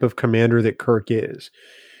type of commander that Kirk is.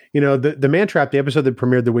 The Man Trap, the episode that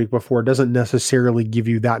premiered the week before, doesn't necessarily give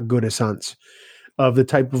you that good a sense of the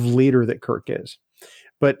type of leader that Kirk is.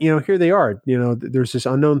 But, here they are. There's this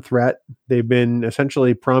unknown threat. They've been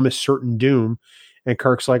essentially promised certain doom. And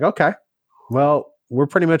Kirk's like, okay, well, we're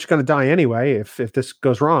pretty much going to die anyway if this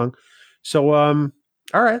goes wrong. So, all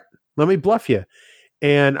right, let me bluff you.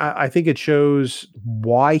 And I think it shows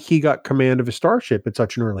why he got command of a starship at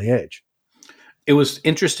such an early age. It was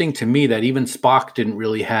interesting to me that even Spock didn't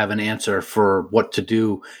really have an answer for what to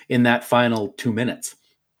do in that final 2 minutes.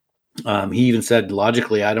 He even said,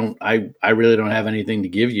 logically, I really don't have anything to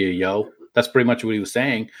give you, yo. That's pretty much what he was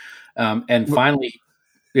saying. And finally,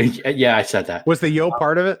 yeah, I said that. Was the yo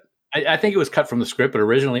part of it? I think it was cut from the script, but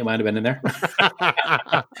originally it might have been in there.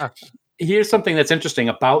 Here's something that's interesting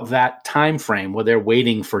about that time frame where they're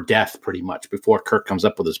waiting for death pretty much before Kirk comes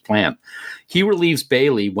up with his plan. He relieves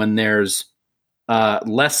Bailey when there's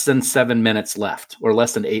less than 7 minutes left, or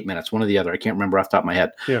less than 8 minutes, one or the other. I can't remember off the top of my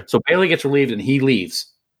head. Yeah. So Bailey gets relieved and he leaves.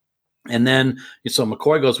 And then, so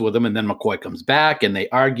McCoy goes with him, and then McCoy comes back and they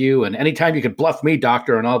argue, and anytime you could bluff me,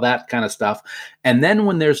 doctor, and all that kind of stuff. And then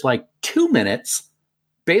when there's like 2 minutes,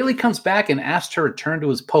 Bailey comes back and asks her to return to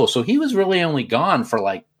his post. So he was really only gone for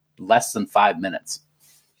like less than 5 minutes.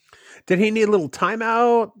 Did he need a little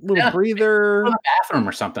timeout, little breather? In the bathroom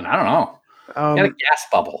or something. I don't know. He had a gas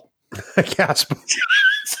bubble. A gas bubble.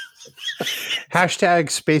 Hashtag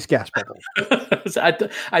space gas bubble.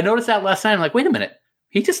 I noticed that last night. I'm like, wait a minute.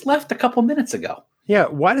 He just left a couple minutes ago. Yeah,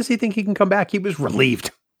 why does he think he can come back? He was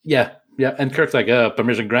relieved. Yeah. And Kirk's like,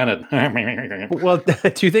 permission granted. Well,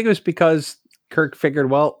 do you think it was because Kirk figured,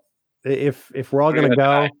 well, if we're all going to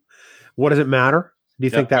go, what does it matter? Do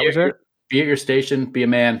you think that was it? Be at your station, be a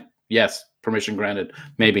man. Yes, permission granted.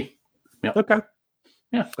 Maybe. Yep. Okay.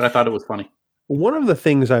 Yeah, but I thought it was funny. One of the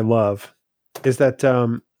things I love is that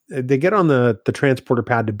they get on the transporter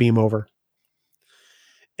pad to beam over,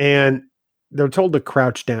 and they're told to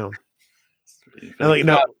crouch down. And like,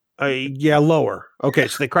 no, yeah, lower. Okay,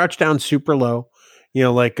 so they crouch down super low,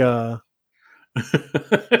 like like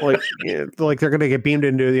they're gonna get beamed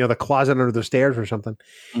into the closet under the stairs or something.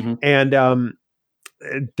 Mm-hmm. And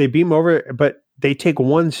they beam over, but they take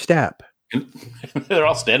one step. They're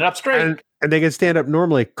all standing up straight. And they can stand up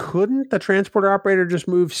normally. Couldn't the transporter operator just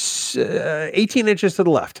move 18 inches to the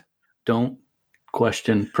left? Don't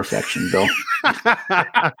question perfection, Bill.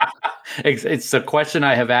 It's a question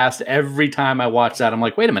I have asked every time I watch that. I'm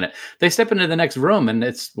like, wait a minute. They step into the next room, and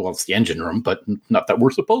it's the engine room, but not that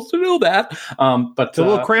we're supposed to do that. But it's a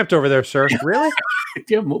little cramped over there, sir. Really?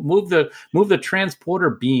 Yeah, move the transporter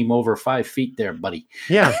beam over 5 feet there, buddy.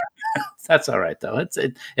 Yeah. That's all right, though.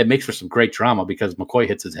 It makes for some great drama because McCoy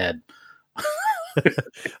hits his head.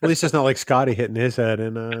 At least it's not like Scotty hitting his head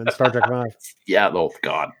in Star Trek V. Yeah, oh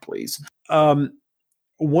God, please.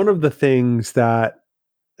 One of the things that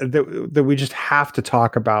we just have to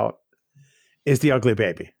talk about is the ugly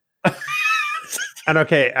baby. And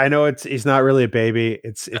okay, I know he's not really a baby.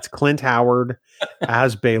 It's Clint Howard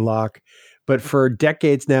as Baylock, but for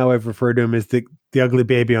decades now I've referred to him as the ugly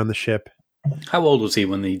baby on the ship. How old was he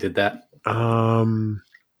when he did that?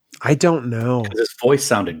 I don't know. His voice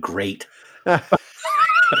sounded great.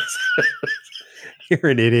 You're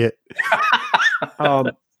an idiot.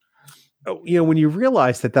 When you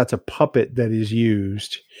realize that that's a puppet that is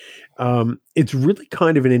used, it's really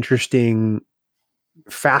kind of an interesting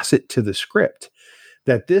facet to the script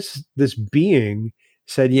that this being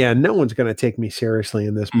said, yeah, no one's going to take me seriously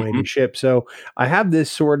in this mighty ship. So I have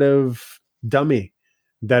this sort of dummy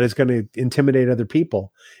that is going to intimidate other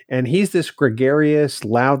people. And he's this gregarious,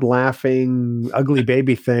 loud laughing, ugly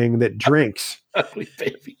baby thing that drinks. Ugly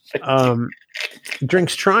baby.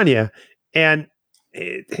 Drinks Tranya. And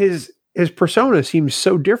his persona seems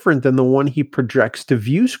so different than the one he projects to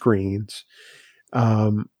view screens.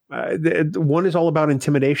 The one is all about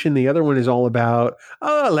intimidation. The other one is all about,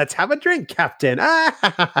 oh, let's have a drink, Captain.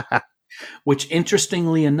 Which,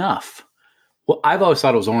 interestingly enough, I've always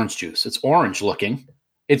thought it was orange juice. It's orange looking.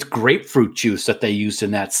 It's grapefruit juice that they used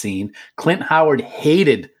in that scene. Clint Howard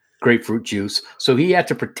hated grapefruit juice, so he had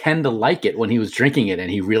to pretend to like it when he was drinking it, and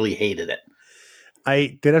he really hated it.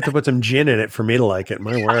 I did have to put some gin in it for me to like it.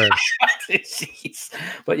 My word.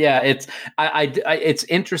 But yeah, it's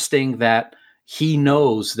interesting that he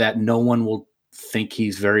knows that no one will think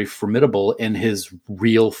he's very formidable in his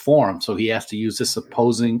real form. So he has to use this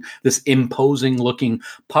imposing looking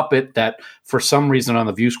puppet that for some reason on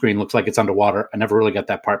the view screen looks like it's underwater. I never really got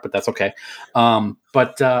that part, but that's okay. I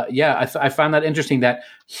find that interesting that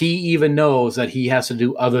he even knows that he has to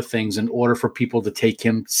do other things in order for people to take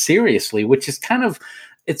him seriously, which is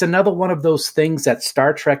it's another one of those things that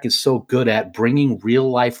Star Trek is so good at, bringing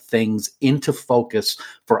real life things into focus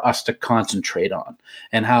for us to concentrate on.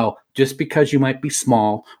 And how just because you might be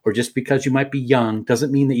small or just because you might be young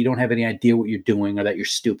doesn't mean that you don't have any idea what you're doing or that you're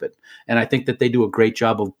stupid. And I think that they do a great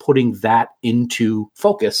job of putting that into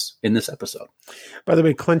focus in this episode. By the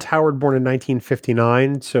way, Clint Howard, born in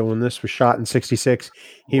 1959. So when this was shot in 66,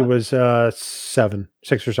 he was 6 or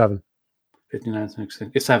 7. 59,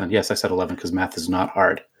 66, 7. Yes, I said 11 because math is not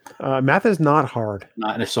hard. Math is not hard.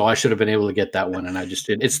 So I should have been able to get that one, and I just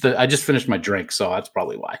did. I just finished my drink, so that's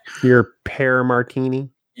probably why. Your pear martini.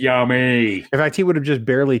 Yummy. In fact, he would have just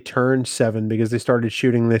barely turned 7 because they started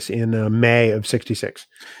shooting this in May of 66.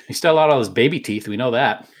 He still had all his baby teeth. We know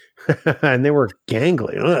that. And they were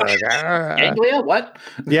gangly. Ganglia? What?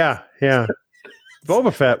 Yeah.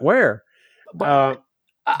 Boba Fett, where?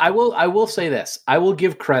 I will say this. I will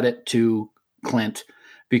give credit to Clint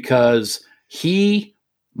because he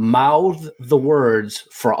mouthed the words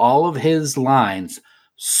for all of his lines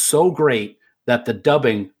so great that the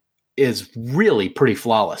dubbing is really pretty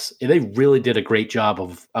flawless. They really did a great job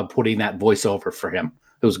of putting that voiceover for him.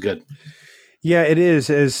 It was good. Yeah, it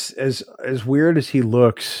is as weird as he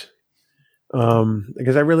looks.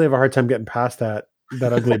 Because I really have a hard time getting past that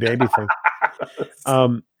ugly baby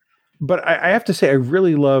thing. But I have to say, I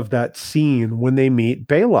really love that scene when they meet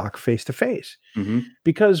Baylock face to face.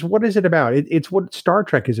 Because what is it about? It's what Star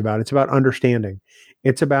Trek is about. It's about understanding.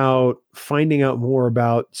 It's about finding out more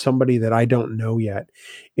about somebody that I don't know yet.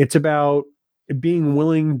 It's about being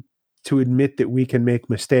willing to admit that we can make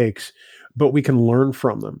mistakes, but we can learn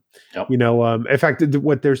from them. Yep. In fact,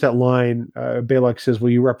 there's that line, Balak says, "Will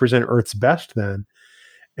you represent Earth's best then?"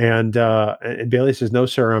 And Bailey says, "No,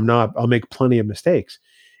 sir, I'm not. I'll make plenty of mistakes."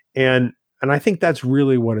 And I think that's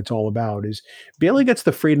really what it's all about, is Bailey gets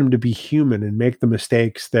the freedom to be human and make the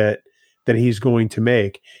mistakes that he's going to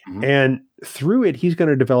make. Mm-hmm. And through it, he's going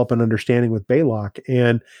to develop an understanding with Balak.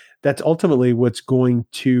 And that's ultimately what's going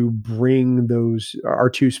to bring our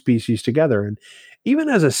two species together. And even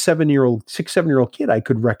as a 6-7-year-old kid, I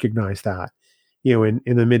could recognize that, in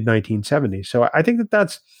the mid 1970s. So I think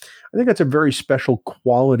that's a very special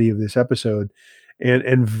quality of this episode,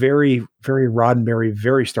 and very, very Roddenberry,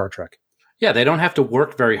 very Star Trek. Yeah, they don't have to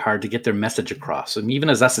work very hard to get their message across. And even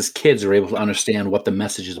as us as kids are able to understand what the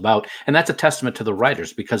message is about. And that's a testament to the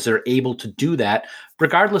writers, because they're able to do that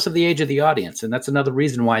regardless of the age of the audience. And that's another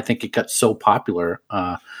reason why I think it got so popular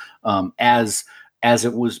as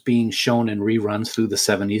it was being shown in reruns through the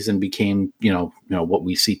 70s and became, what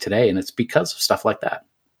we see today. And it's because of stuff like that.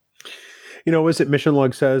 As it Mission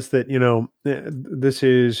Log says that, this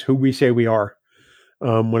is who we say we are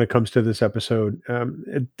when it comes to this episode.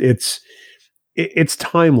 It's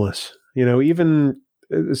timeless. Even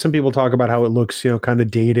some people talk about how it looks, kind of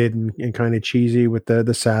dated and kind of cheesy with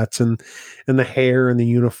the sets and the hair and the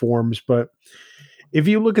uniforms. But if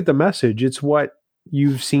you look at the message, it's what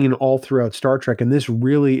you've seen all throughout Star Trek. And this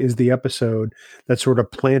really is the episode that sort of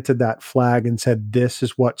planted that flag and said, this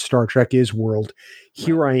is what Star Trek is, world.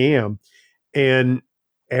 Here I am. And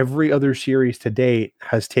every other series to date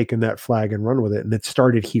has taken that flag and run with it. And it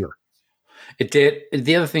started here. It did.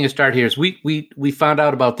 The other thing that started here is we found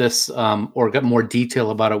out about this or got more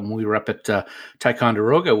detail about it when we were up at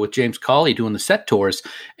Ticonderoga with James Cawley doing the set tours.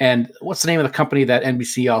 And what's the name of the company that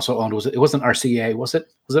NBC also owned? It wasn't RCA, was it?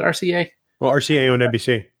 Was it RCA? Well, RCA owned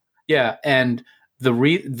NBC. Yeah, and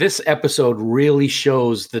this episode really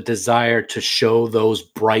shows the desire to show those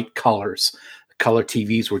bright colors. Color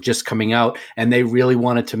TVs were just coming out, and they really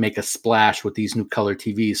wanted to make a splash with these new color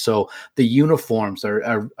TVs. So the uniforms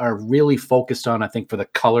are really focused on, I think, for the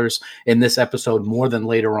colors in this episode more than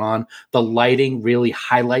later on. The lighting really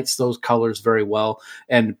highlights those colors very well,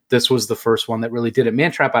 and this was the first one that really did it.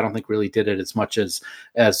 Mantrap, I don't think, really did it as much as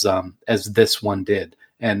this one did,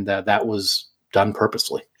 and that was done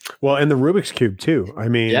purposely. Well, and the Rubik's Cube too. I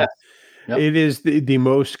mean. Yeah. Yep. It is the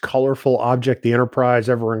most colorful object the Enterprise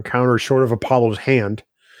ever encountered, short of Apollo's hand.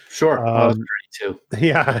 Sure. That was pretty too.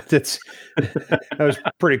 Yeah, that was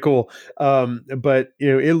pretty cool. But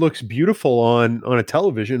it looks beautiful on a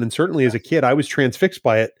television, and certainly as a kid, I was transfixed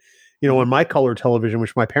by it. On my color television,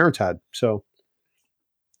 which my parents had. So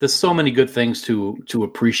there's so many good things to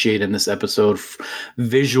appreciate in this episode,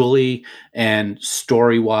 visually and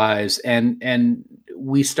story wise, and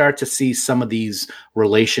we start to see some of these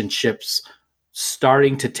relationships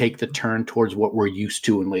starting to take the turn towards what we're used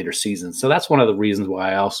to in later seasons. So that's one of the reasons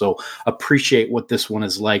why I also appreciate what this one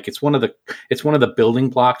is like. It's one of the building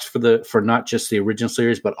blocks for not just the original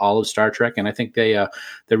series, but all of Star Trek. And I think they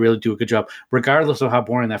really do a good job, regardless of how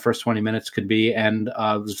boring that first 20 minutes could be. And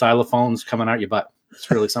the xylophones coming out your butt. It's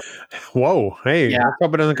really something. Whoa! Hey, yeah. I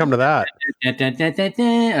hope it doesn't come to that.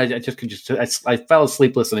 I fell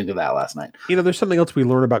asleep listening to that last night. There's something else we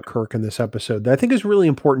learn about Kirk in this episode that I think is really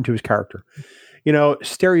important to his character.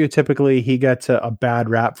 Stereotypically, he gets a bad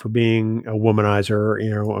rap for being a womanizer.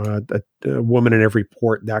 A woman in every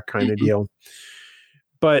port, that kind of deal.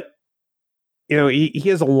 But he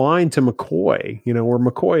has a line to McCoy. Where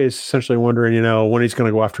McCoy is essentially wondering, when he's going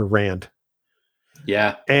to go after Rand.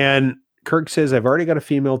 Yeah, and Kirk says, I've already got a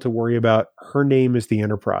female to worry about. Her name is the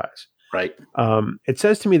Enterprise. Right. It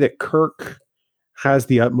says to me that Kirk has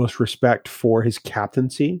the utmost respect for his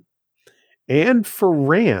captaincy and for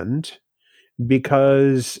Rand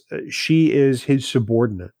because she is his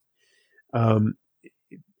subordinate.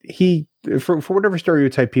 He, for whatever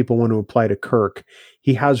stereotype people want to apply to Kirk,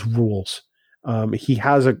 he has rules. He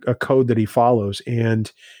has a code that he follows.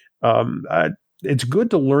 And it's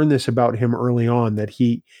good to learn this about him early on, that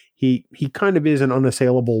he kind of is an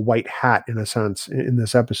unassailable white hat in a sense in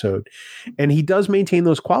this episode. And he does maintain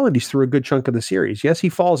those qualities through a good chunk of the series. Yes, he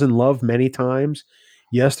falls in love many times.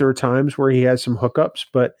 Yes, there are times where he has some hookups,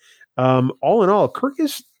 but all in all, Kirk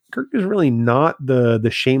is really not the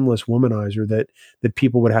shameless womanizer that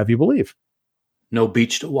people would have you believe. No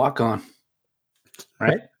beach to walk on.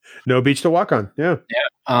 Right? No beach to walk on. Yeah.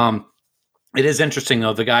 Yeah. It is interesting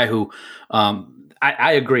though, the guy who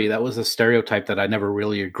I agree. That was a stereotype that I never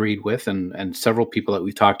really agreed with, and several people that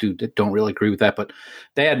we talked to don't really agree with that. But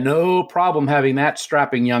they had no problem having that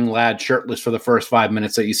strapping young lad shirtless for the first 5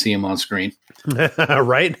 minutes that you see him on screen.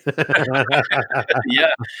 Right?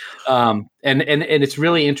 Yeah. And it's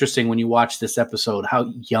really interesting when you watch this episode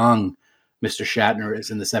how young Mr. Shatner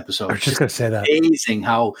is in this episode. I was just going to say that. Amazing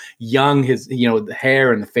how young his, the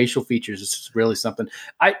hair and the facial features is really something.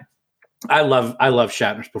 I love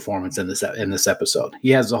Shatner's performance in this episode.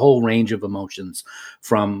 He has a whole range of emotions,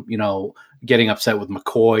 from getting upset with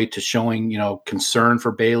McCoy to showing concern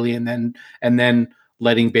for Bailey, and then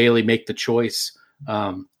letting Bailey make the choice,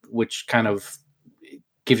 which kind of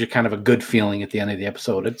gives you kind of a good feeling at the end of the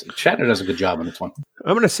episode. Shatner does a good job on this one.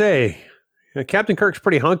 I'm going to say Captain Kirk's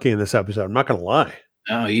pretty hunky in this episode. I'm not going to lie.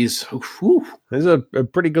 Oh, he's a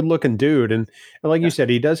pretty good looking dude, and like you said,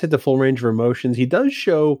 he does hit the full range of emotions. He does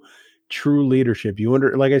show true leadership.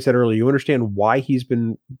 Like I said earlier, you understand why he's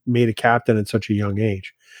been made a captain at such a young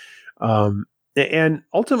age. And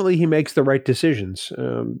ultimately he makes the right decisions.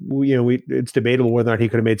 It's debatable whether or not he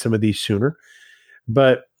could have made some of these sooner,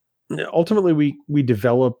 but ultimately we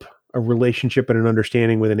develop a relationship and an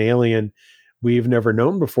understanding with an alien we've never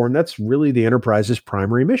known before. And that's really the Enterprise's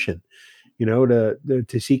primary mission,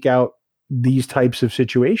 to seek out these types of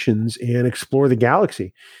situations and explore the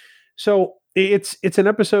galaxy. So it's an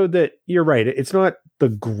episode that, you're right, it's not the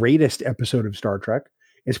greatest episode of Star Trek.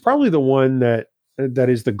 It's probably the one that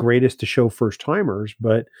is the greatest to show first timers,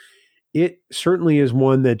 but it certainly is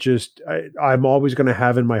one that I'm always going to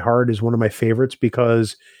have in my heart as one of my favorites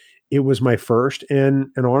because it was my first.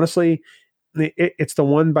 And honestly, it's the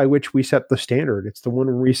one by which we set the standard. It's the one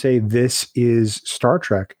where we say this is Star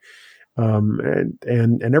Trek. And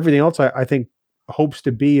everything else I think hopes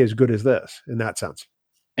to be as good as this in that sense.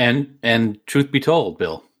 And truth be told,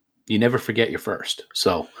 Bill, you never forget your first.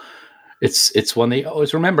 So it's one that you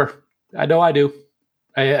always remember. I know I do.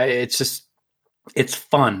 It's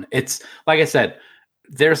fun. It's like I said,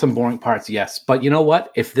 there are some boring parts, yes. But you know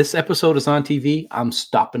what? If this episode is on TV, I'm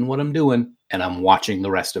stopping what I'm doing and I'm watching the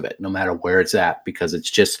rest of it, no matter where it's at, because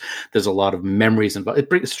there's a lot of memories involved.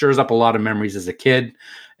 It stirs up a lot of memories as a kid.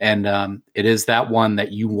 And it is that one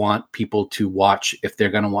that you want people to watch if they're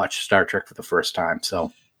going to watch Star Trek for the first time.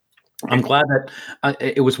 So I'm glad that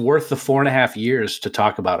it was worth the 4.5 years to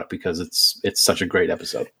talk about it, because it's such a great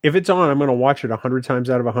episode. If it's on, I'm going to watch it 100 times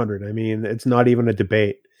out of 100. I mean, it's not even a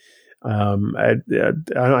debate.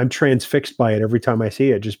 I'm transfixed by it every time I see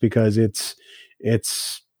it, just because it's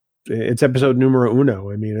episode numero uno.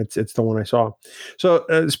 I mean, it's the one I saw. So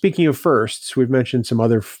speaking of firsts, we've mentioned some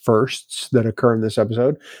other firsts that occur in this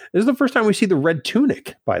episode. This is the first time we see the red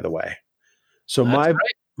tunic, by the way. So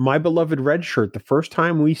my beloved red shirt, the first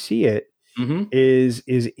time we see it is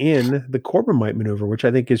in the Corbomite maneuver, which I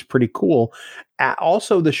think is pretty cool.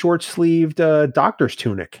 Also, the short-sleeved doctor's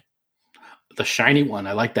tunic. The shiny one.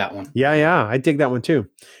 I like that one. Yeah. I dig that one too.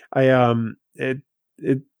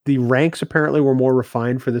 The ranks apparently were more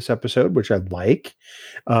refined for this episode, which I like.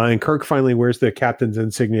 And Kirk finally wears the captain's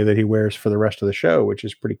insignia that he wears for the rest of the show, which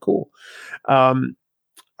is pretty cool.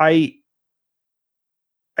 I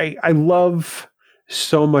love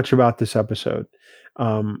so much about this episode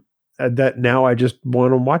that now I just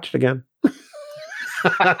want to watch it again.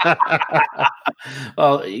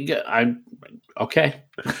 Well, I'm okay.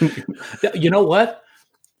 You know what?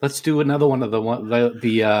 Let's do another one of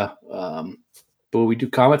but we do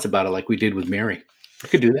comments about it like we did with Mary. We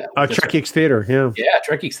could do that. Trek Geeks Theater, yeah. Yeah,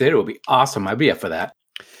 Trek Geeks Theater would be awesome. I'd be up for that.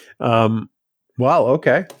 Well,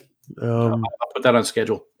 okay. I'll put that on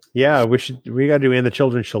schedule. Yeah, we got to do And the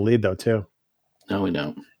Children Shall Lead, though, too. No, we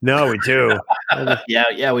don't. No, we do.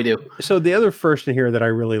 Yeah, we do. So the other first in here that I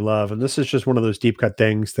really love, and this is just one of those deep cut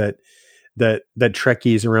things that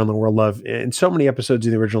Trekkies around the world love. In so many episodes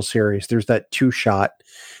of the original series, there's that 2-shot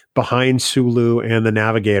behind Sulu and the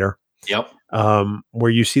Navigator. Yep.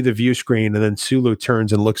 Where you see the view screen and then Sulu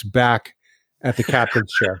turns and looks back at the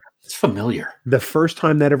captain's chair. It's familiar. The first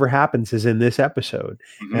time that ever happens is in this episode,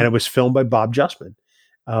 and it was filmed by Bob Justman.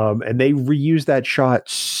 And they reused that shot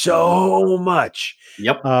so much.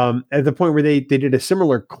 Yep. At the point where they did a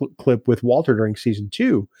similar clip with Walter during season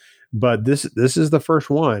 2, but this is the first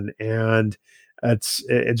one, and it's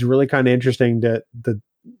really kind of interesting that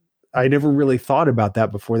I never really thought about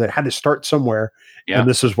that before. That had to start somewhere, and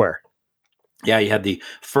this is where. Yeah, you had the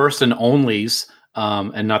first and onlys,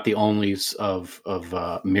 and not the onlys of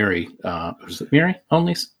Miri. Was it Miri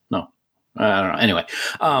onlys? No, I don't know. Anyway,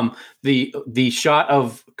 the shot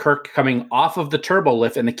of Kirk coming off of the turbo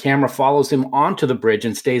lift, and the camera follows him onto the bridge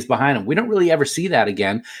and stays behind him. We don't really ever see that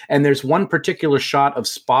again. And there's one particular shot of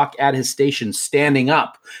Spock at his station standing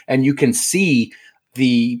up, and you can see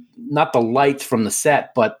not the lights from the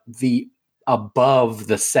set, but the above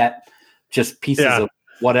the set, just pieces of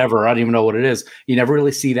whatever. I don't even know what it is. You never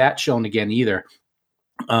really see that shown again either.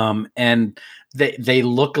 And they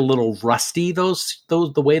look a little rusty, those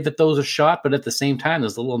the way that those are shot, but at the same time,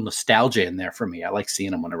 there's a little nostalgia in there for me. I like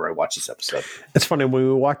seeing them whenever I watch this episode. It's funny, when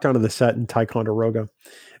we walked onto the set in Ticonderoga,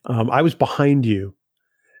 I was behind you.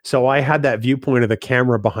 So I had that viewpoint of the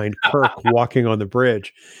camera behind Kirk walking on the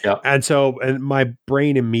bridge. Yep. And my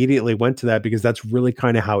brain immediately went to that because that's really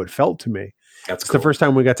kind of how it felt to me. That's It's the first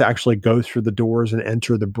time we got to actually go through the doors and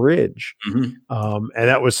enter the bridge. Mm-hmm. And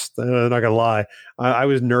that was, not going to lie, I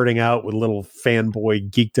was nerding out with little fanboy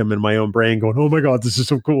geekdom in my own brain going, oh my God, this is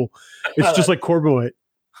so cool. It's just like Corbomite.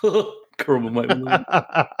 Corbomite.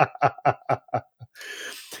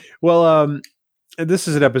 Well, this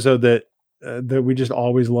is an episode that we just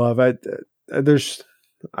always love. I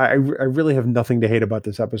really have nothing to hate about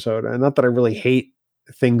this episode. And not that I really hate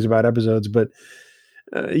things about episodes, but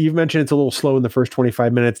you've mentioned it's a little slow in the first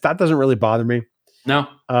 25 minutes. That doesn't really bother me. No.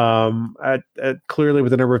 Clearly, with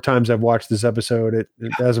the number of times I've watched this episode, it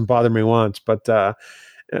hasn't bothered me once. But are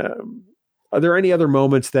there any other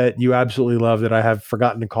moments that you absolutely love that I have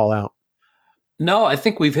forgotten to call out? No, I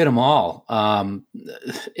think we've hit them all.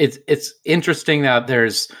 It's interesting that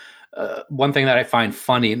there's one thing that I find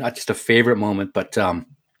funny, not just a favorite moment, but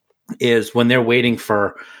is when they're waiting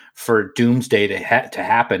for Doomsday to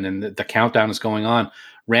happen and the countdown is going on.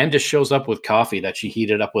 Rand just shows up with coffee that she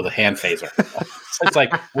heated up with a hand phaser. It's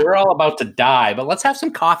like, we're all about to die, but let's have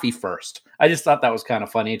some coffee first. I just thought that was kind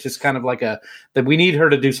of funny. It's just kind of like that we need her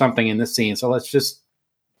to do something in this scene, so let's just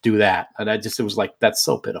do that. And it was like, that's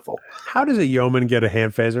so pitiful. How does a yeoman get a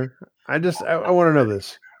hand phaser? I want to know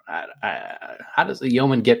this. How does a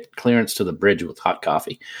yeoman get clearance to the bridge with hot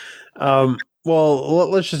coffee? Well,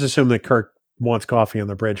 let's just assume that Kirk wants coffee on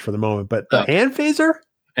the bridge for the moment, but the hand phaser?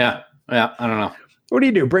 Yeah, I don't know. What do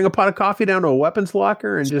you do? Bring a pot of coffee down to a weapons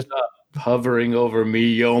locker and just hovering over me,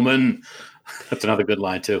 yeoman. That's another good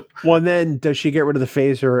line too. Well, and then does she get rid of the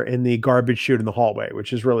phaser in the garbage chute in the hallway,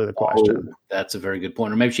 which is really the question. Oh, that's a very good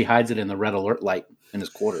point. Or maybe she hides it in the red alert light in his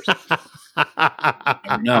quarters.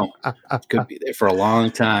 No, it could be there for a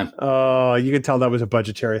long time. Oh, you can tell that was a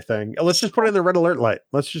budgetary thing. Let's just put it in the red alert light.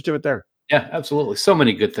 Let's just do it there. Yeah, absolutely. So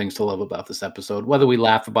many good things to love about this episode, whether we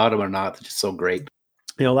laugh about them or not. They're just so great.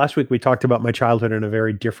 Last week we talked about my childhood in a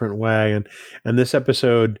very different way, and this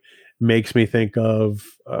episode makes me think of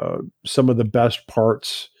some of the best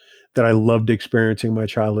parts that I loved experiencing in my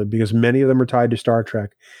childhood, because many of them are tied to Star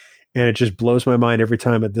Trek, and it just blows my mind every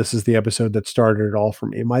time that this is the episode that started it all for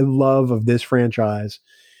me. My love of this franchise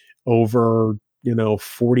over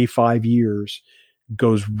 45 years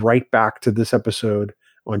goes right back to this episode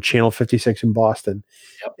on Channel 56 in Boston.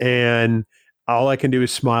 Yep. And all I can do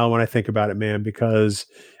is smile when I think about it, man, because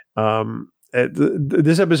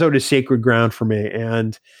this episode is sacred ground for me.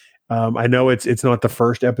 And I know it's not the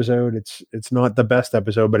first episode. It's not the best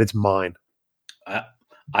episode, but it's mine.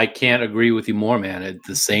 I can't agree with you more, man. It's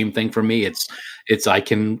the same thing for me. It's I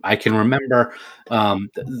can remember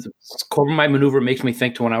the Corbomite maneuver makes me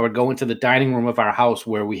think to when I would go into the dining room of our house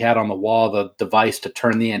where we had on the wall the device to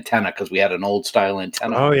turn the antenna, because we had an old style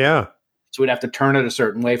antenna. Oh yeah. So we'd have to turn it a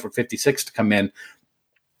certain way for 56 to come in.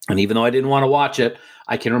 And even though I didn't want to watch it,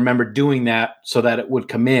 I can remember doing that so that it would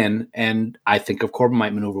come in. And I think of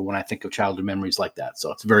Corbomite maneuver when I think of childhood memories like that.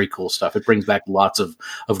 So it's very cool stuff. It brings back lots of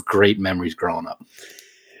great memories growing up.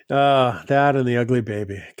 That and the ugly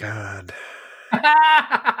baby. God.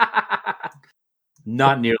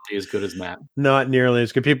 Not nearly as good as Matt. Not nearly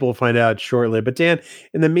as good. People will find out shortly. But Dan,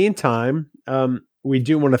 in the meantime, we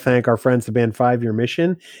do want to thank our friends, the band 5 Year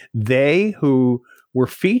Mission. They who were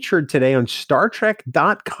featured today on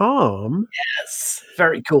StarTrek.com. Yes.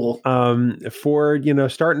 Very cool. For,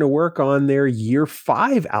 starting to work on their Year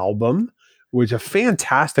 5 album, which is a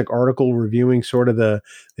fantastic article reviewing sort of the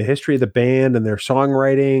history of the band and their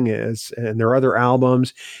songwriting and their other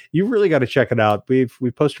albums. You really got to check it out. We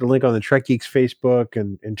posted a link on the Trek Geeks Facebook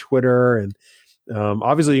and Twitter, and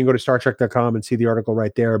obviously you can go to StarTrek.com and see the article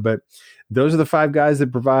right there. But those are the 5 guys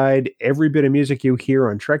that provide every bit of music you hear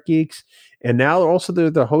on Trek Geeks. And now also they're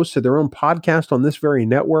the hosts of their own podcast on this very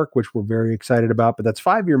network, which we're very excited about. But that's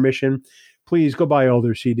 5 Year Mission. Please go buy all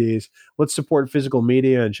their CDs. Let's support physical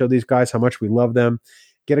media and show these guys how much we love them.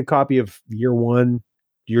 Get a copy of Year 1,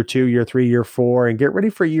 Year 2, Year 3, Year 4, and get ready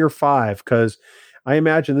for Year 5, because I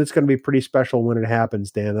imagine it's going to be pretty special when it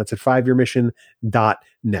happens, Dan. That's at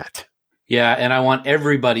 5yearmission.net. Yeah, and I want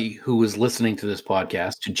everybody who is listening to this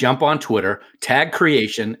podcast to jump on Twitter, tag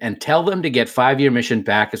Creation, and tell them to get 5 Year Mission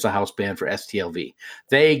back as a house band for STLV.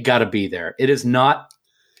 They got to be there. It is not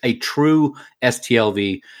a true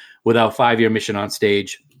STLV without 5-year mission on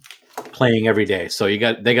stage playing every day. So they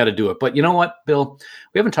got to do it. But you know what, Bill?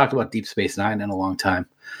 We haven't talked about Deep Space Nine in a long time.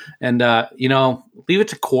 And, leave it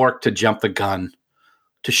to Quark to jump the gun,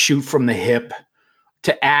 to shoot from the hip,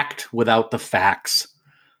 to act without the facts.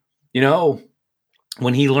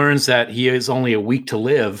 When he learns that he has only a week to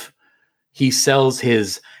live, he sells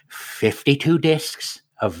his 52 discs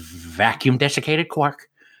of vacuum desiccated quark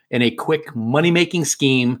in a quick money-making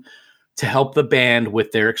scheme to help the band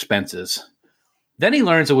with their expenses. Then he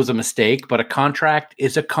learns it was a mistake, but a contract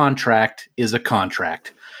is a contract is a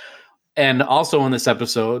contract. And also in this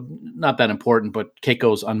episode, not that important, but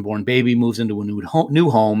Keiko's unborn baby moves into a new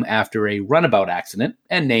home after a runabout accident,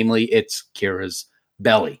 and namely, it's Kira's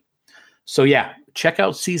belly. So yeah, check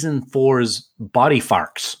out season 4's Body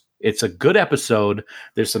Farks. It's a good episode.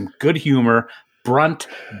 There's some good humor. Brunt,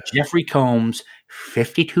 Jeffrey Combs,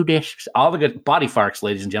 52 discs, all the good Body Farks,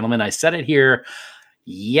 ladies and gentlemen. I said it here.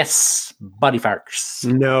 Yes, Body Farks.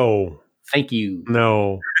 No. Thank you.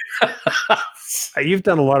 No. You've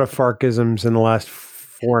done a lot of Farkisms in the last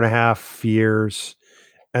 4.5 years,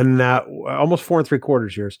 and that almost 4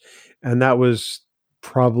 3/4 years. And that was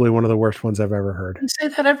probably one of the worst ones I've ever heard. You say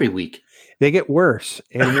that every week. They get worse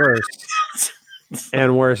and worse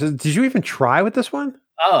and worse. Did you even try with this one?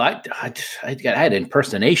 Oh, I had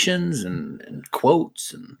impersonations and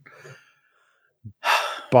quotes and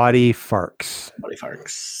Body Farks. Body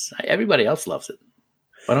Farks. Everybody else loves it.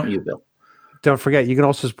 Why don't you, Bill? Don't forget, you can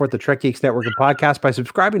also support the Trek Geeks Network of podcasts by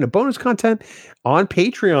subscribing to bonus content on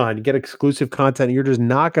Patreon. You get exclusive content you're just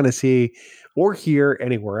not going to see or hear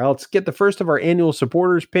anywhere else. Get the first of our annual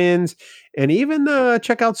supporters pins, and even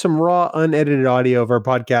check out some raw, unedited audio of our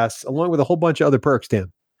podcasts, along with a whole bunch of other perks,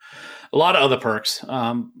 Dan. A lot of other perks.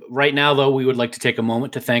 Right now, though, we would like to take a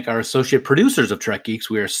moment to thank our associate producers of Trek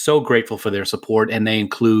Geeks. We are so grateful for their support, and they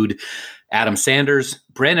include Adam Sanders,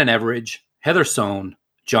 Brandon Everidge, Heather Sohn,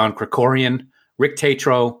 John Krikorian, Rick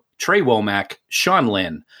Tatro, Trey Womack, Sean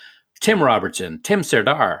Lynn, Tim Robertson, Tim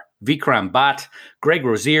Serdar, Vikram Bhatt, Greg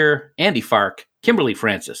Rozier, Andy Fark, Kimberly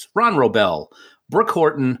Francis, Ron Robel, Brooke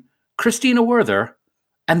Horton, Christina Werther,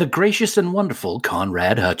 and the gracious and wonderful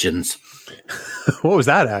Conrad Hutchins. What was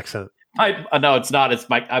that accent? No, it's not. It's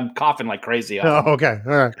I'm coughing like crazy. Oh, okay.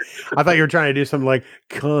 All right. I thought you were trying to do something like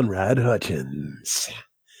Conrad Hutchins.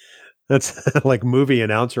 That's like movie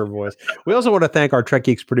announcer voice. We also want to thank our Trek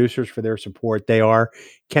Geeks producers for their support. They are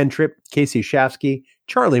Ken Tripp, Casey Shafsky,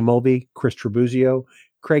 Charlie Mulvey, Chris Trabuzio,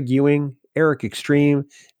 Craig Ewing, Eric Extreme,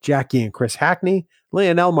 Jackie and Chris Hackney,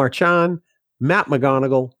 Lionel Marchand, Matt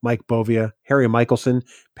McGonigal, Mike Bovia, Harry Michelson,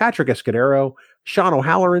 Patrick Escudero, Sean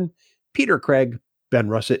O'Halloran, Peter Craig, Ben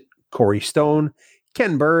Russett, Corey Stone,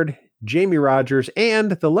 Ken Bird, Jamie Rogers,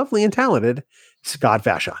 and the lovely and talented Scott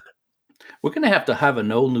Vashon. We're going to have a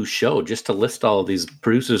no new show just to list all of these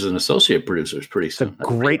producers and associate producers pretty soon. It's a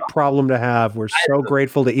great problem to have. We're so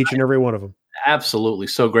grateful to each and every one of them. Absolutely.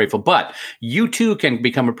 So grateful. But you too can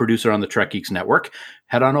become a producer on the Trek Geeks Network.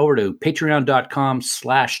 Head on over to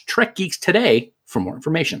patreon.com/Trek Geeks today for more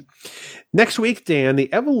information. Next week, Dan,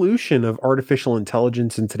 the evolution of artificial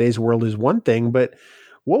intelligence in today's world is one thing, but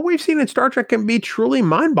what we've seen in Star Trek can be truly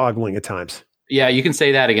mind-boggling at times. Yeah, you can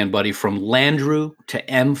say that again, buddy. From Landru to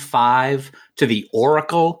M5 to the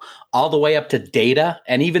Oracle, all the way up to Data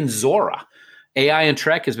and even Zora. AI in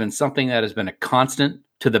Trek has been something that has been a constant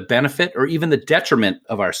to the benefit or even the detriment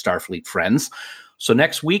of our Starfleet friends. So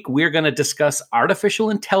next week, we're going to discuss artificial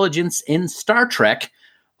intelligence in Star Trek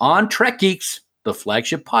on Trek Geeks, the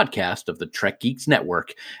flagship podcast of the Trek Geeks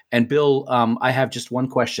Network. And Bill, I have just one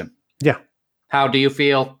question. Yeah. How do you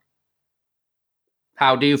feel?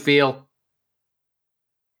 How do you feel?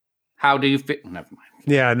 How do you feel? Never mind.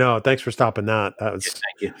 Yeah, no, thanks for stopping that. That was,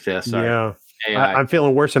 thank you. Yeah, sorry. Yeah. I'm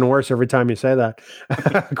feeling worse and worse every time you say that.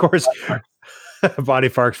 Of course, Body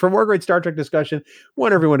Farks. For more great Star Trek discussion,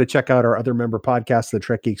 want everyone to check out our other member podcasts, the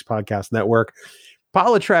Trek Geeks Podcast Network.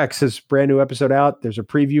 Politirex is a brand new episode out. There's a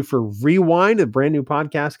preview for Rewind, a brand new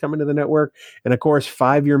podcast coming to the network. And of course,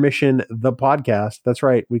 5-Year Mission, the podcast. That's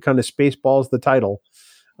right. We kind of spaceballs the title.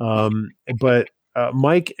 But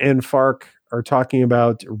Mike and Fark are talking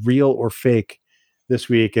about Real or Fake this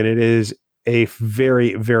week. And it is a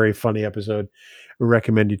very, very funny episode. We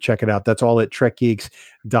recommend you check it out. That's all at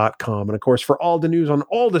trekgeeks.com. And of course, for all the news on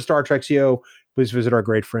all the Star Trek CO, please visit our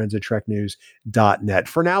great friends at treknews.net.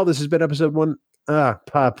 For now, this has been episode 1. I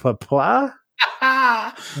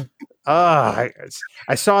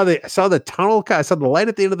saw the tunnel. I saw the light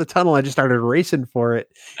at the end of the tunnel. I just started racing for it.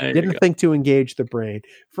 Didn't think to engage the brain.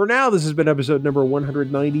 For now, this has been episode number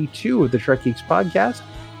 192 of the Trek Geeks podcast.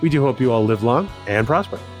 We do hope you all live long and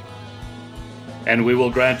prosper. and we will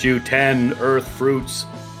grant you 10 earth fruits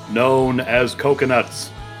known as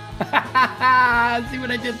coconuts. See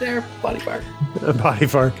what I did there? Body fart. Body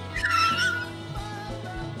fart.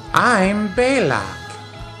 I'm Balak.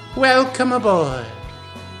 Welcome aboard.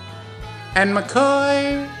 And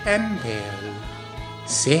McCoy and Bill,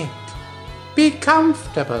 sit. Be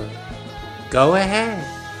comfortable. Go ahead.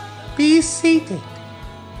 Be seated.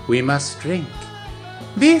 We must drink.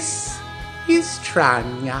 This is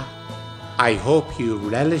Tranya. I hope you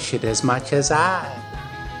relish it as much as I.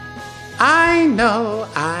 I know.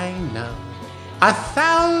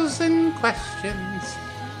 1,000 questions.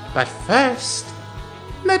 But first,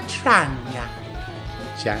 Matranya.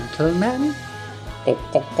 Gentlemen.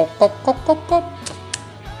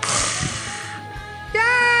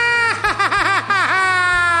 Yeah!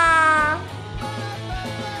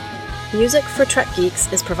 Music for Trek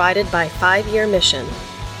Geeks is provided by 5 Year Mission.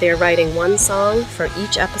 They are writing one song for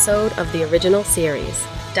each episode of the original series.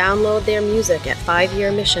 Download their music at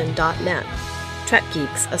 5yearmission.net. Trek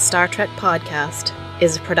Geeks, a Star Trek podcast,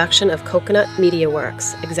 is a production of Coconut Media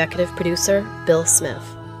Works, executive producer Bill Smith.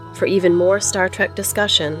 For even more Star Trek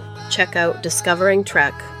discussion, check out Discovering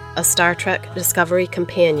Trek, a Star Trek Discovery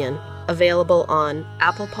companion, available on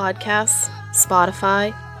Apple Podcasts,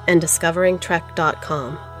 Spotify, and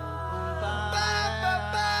discoveringtrek.com.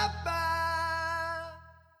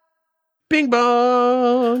 Bing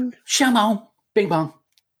bong. Shamwow. Bing bong.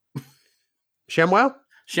 ShamWow?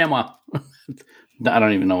 Shamwow. I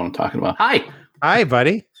don't even know what I'm talking about. Hi. Hi,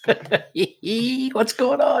 buddy. What's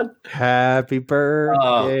going on? Happy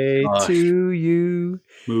birthday to you.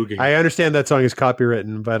 Moogie. I understand that song is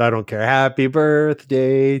copywritten, but I don't care. Happy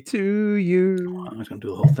birthday to you. I was going to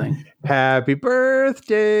do the whole thing. Happy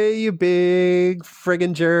birthday, you big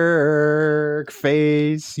friggin' jerk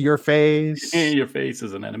face. Your face. Your face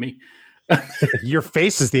is an enemy. Your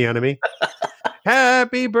face is the enemy.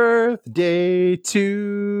 Happy birthday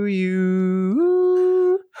to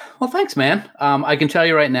you. Well, thanks, man. I can tell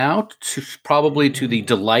you right now, probably to the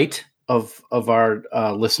delight of our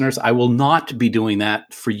listeners, I will not be doing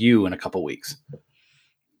that for you in a couple weeks.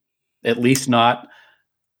 At least not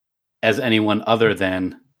as anyone other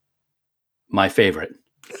than my favorite.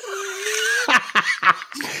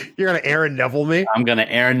 You're gonna Aaron Neville me? I'm gonna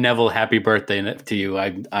Aaron Neville happy birthday to you.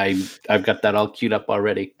 I've got that all queued up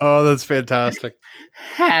already. Oh, that's fantastic.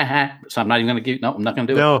 So I'm not even gonna give. No, I'm not gonna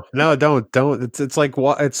do it. No, don't. It's like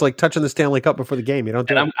touching the Stanley Cup before the game. You don't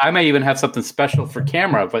do it. I may even have something special for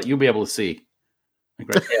camera, but you'll be able to see. Like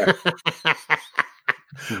right there.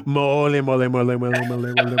 Mole.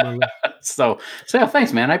 So yeah,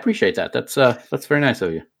 thanks, man. I appreciate that. That's very nice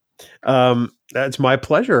of you. That's my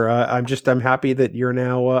pleasure. I'm happy that you're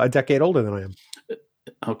now a decade older than I am.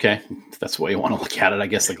 Okay, if that's the way you want to look at it, I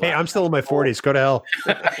guess. Hey, I'm still in my 40s. Go to hell.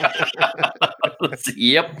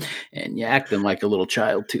 Yep, and you're acting like a little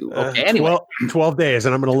child too. Okay, anyway, 12 days,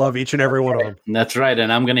 and I'm going to love each and every one of them. That's right,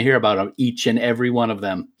 and I'm going to hear about each and every one of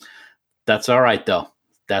them. That's all right, though.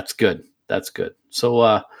 That's good.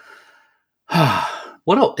 So,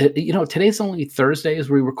 what else? Today's only Thursday as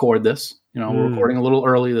we record this. We're recording a little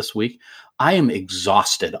early this week. I am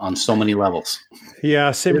exhausted on so many levels.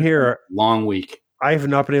 Yeah, same here. Long week. I have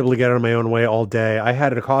not been able to get out of my own way all day. I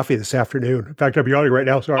had a coffee this afternoon. In fact, I'm yawning right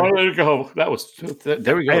now. Sorry. Oh, there you go.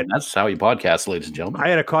 There we go. That's how you podcast, ladies and gentlemen. I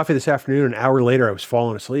had a coffee this afternoon. An hour later, I was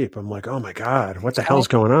falling asleep. I'm like, oh my God, what the hell's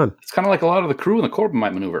going on? It's kind of like a lot of the crew in the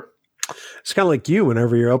Corbomite maneuver. It's kind of like you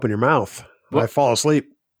whenever you open your mouth. I fall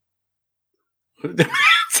asleep.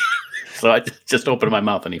 So I just opened my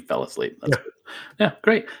mouth and he fell asleep. Yeah,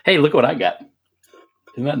 great. Hey, look what I got.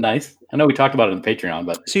 Isn't that nice? I know we talked about it in Patreon,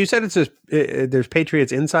 but so you said it says there's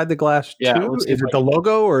Patriots inside the glass. Yeah, too? Is it the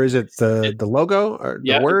logo or is it the logo or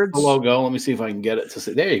the words? The logo. Let me see if I can get it to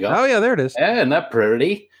see. There you go. Oh yeah, there it is. Yeah, isn't that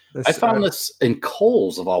pretty? I found this in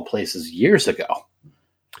Kohl's of all places years ago.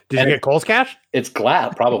 Did you get Kohl's cash? It's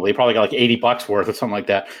glass, probably got like $80 worth or something like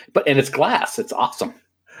that. And it's glass. It's awesome.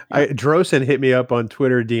 Drosen hit me up on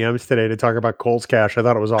Twitter DMs today to talk about Kohl's cash. I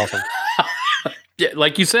thought it was awesome. Yeah,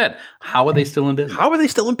 like you said, how are they still in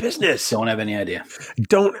business? Don't have any idea.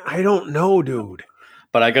 I don't know, dude.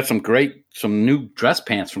 But I got some new dress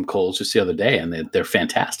pants from Kohl's just the other day, and they're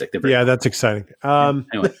fantastic. They're that's exciting.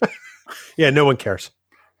 Anyway. Yeah, no one cares.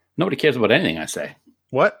 Nobody cares about anything I say.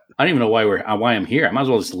 What? I don't even know why I'm here. I might as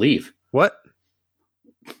well just leave. What?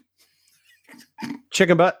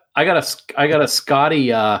 Chicken butt? I got a Scotty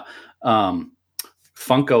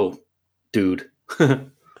Funko dude.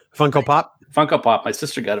 Funko Pop? Funko Pop. My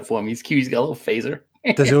sister got it for me. He's cute. He's got a little phaser.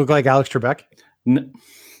 Does he look like Alex Trebek? No.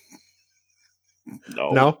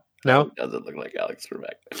 No? It doesn't look like Alex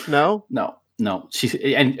Trebek. No? No. No,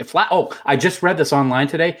 I just read this online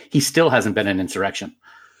today. He still hasn't been in Insurrection.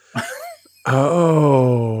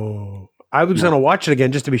 Oh, I was going to watch it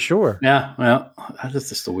again just to be sure. Yeah, well, that's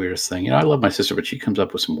just the weirdest thing. I love my sister, but she comes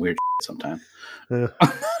up with some weird sometimes.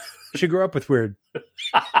 She grew up with weird.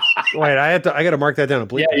 Wait, I got to mark that down.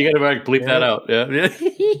 Yeah, you got to bleep that out. Yeah.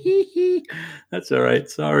 That's all right.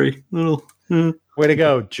 Sorry. Way to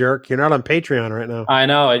go, jerk. You're not on Patreon right now. I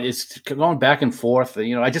know. It's going back and forth.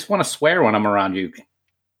 I just want to swear when I'm around you.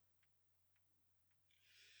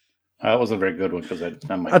 That wasn't a very good one because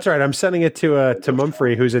That's right. I'm sending it to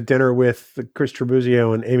Mumphrey, who's at dinner with Chris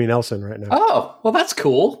Tribuzio and Amy Nelson right now. Oh, well, that's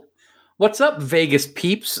cool. What's up, Vegas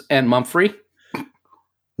peeps and Mumphrey?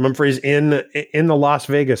 Mumphrey's in the Las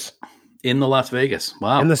Vegas. In the Las Vegas.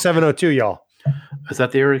 Wow. In the 702, y'all. Is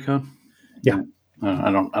that the area code? Yeah.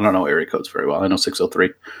 I don't know area codes very well. I know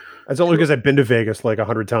 603. That's only because I've been to Vegas like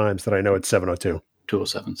 100 times that I know it's 702.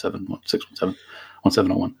 207, 617,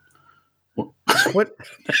 1701. What?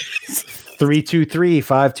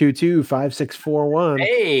 323-522-5641.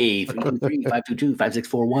 Hey,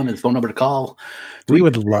 323-522-5641 is the phone number to call. We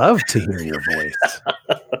would love to hear your voice.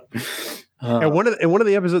 And one of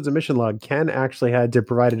the episodes of Mission Log, Ken actually had to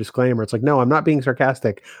provide a disclaimer. It's like, no, I'm not being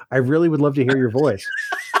sarcastic. I really would love to hear your voice.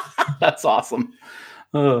 That's awesome.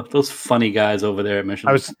 Those funny guys over there at Mission.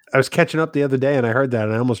 I was catching up the other day and I heard that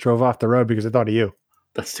and I almost drove off the road because I thought of you.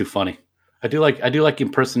 That's too funny. I do like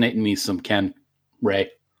impersonating me some Ken Ray.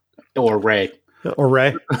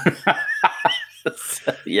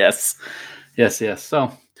 Yes.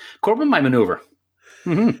 So Corbin might maneuver.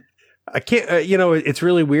 Mm-hmm. I can't. It's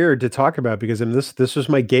really weird to talk about because this was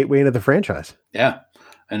my gateway into the franchise. Yeah,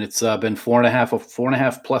 and it's been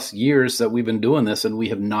 4.5 plus years that we've been doing this, and we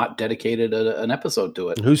have not dedicated an episode to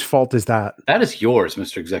it. Whose fault is that? That is yours,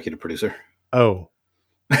 Mr. Executive Producer. Oh,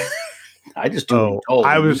 I just told. You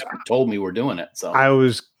never told me we're doing it. So I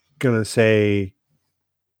was gonna say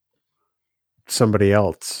somebody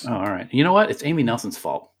else. Oh, all right. You know what? It's Amy Nelson's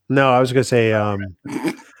fault. No, I was gonna say. I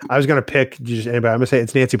was gonna pick just anybody. I'm gonna say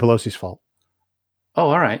it's Nancy Pelosi's fault. Oh,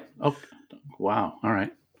 all right. Oh, wow. All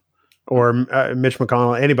right. Or Mitch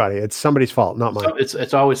McConnell. Anybody. It's somebody's fault, not mine.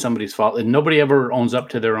 It's always somebody's fault, and nobody ever owns up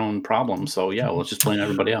to their own problems. So yeah, let's just blame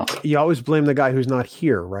everybody else. You always blame the guy who's not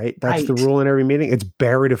here, right? That's the rule in every meeting. It's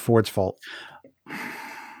Barry DeFord's fault.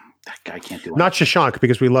 That guy can't do it. Not Shashank,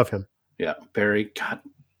 because we love him. Yeah, Barry. God,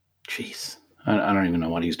 jeez, I don't even know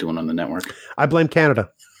what he's doing on the network. I blame Canada.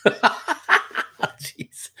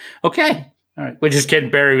 Jeez. Okay. All right. We're just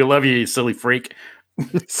kidding, Barry. We love you, you silly freak.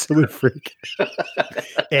 Silly freak.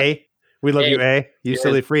 We love you, you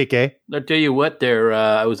silly freak, I'll tell you what,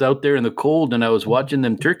 I was out there in the cold and I was watching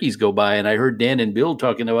them turkeys go by and I heard Dan and Bill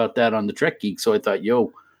talking about that on the Trek Geek. So I thought,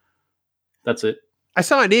 yo, that's it. I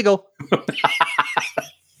saw an eagle.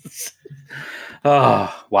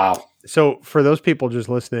 Oh, wow. So for those people just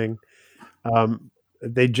listening,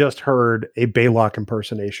 they just heard a Baylock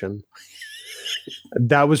impersonation.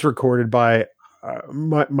 That was recorded by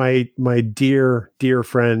my dear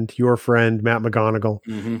friend, your friend, Matt McGonigal,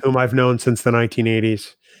 whom I've known since the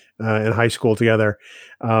 1980s in high school together.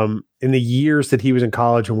 In the years that he was in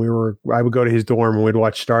college, when I would go to his dorm and we'd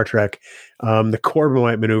watch Star Trek. The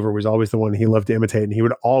Corbomite maneuver was always the one he loved to imitate, and he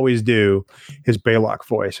would always do his Baylock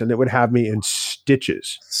voice, and it would have me in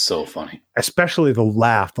stitches. So funny, especially the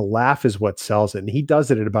laugh. The laugh is what sells it, and he does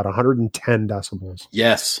it at about 110 decibels.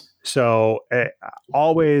 Yes. So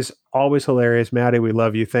always hilarious. Maddie, we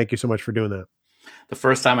love you. Thank you so much for doing that. The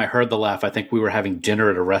first time I heard the laugh, I think we were having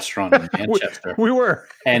dinner at a restaurant in Manchester. we were.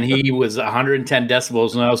 And he was 110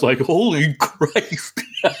 decibels, and I was like, holy Christ.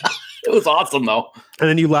 It was awesome, though. And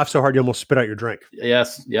then you laughed so hard you almost spit out your drink.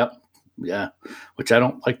 Yes. Yep. Yeah. Which I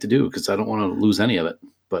don't like to do because I don't want to lose any of it.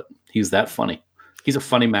 But he's that funny. He's a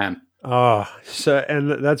funny man. And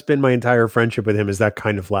that's been my entire friendship with him, is that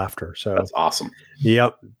kind of laughter. So that's awesome.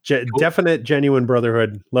 Yep. Cool. Definite, genuine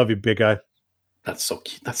brotherhood. Love you, big guy. That's so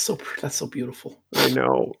cute. That's so beautiful. I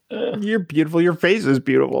know. You're beautiful. Your face is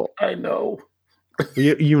beautiful. I know.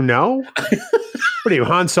 You know? What are you,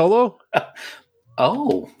 Han Solo?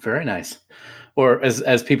 Oh, very nice. Or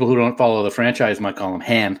as people who don't follow the franchise might call him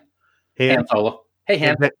Han Solo. Hey,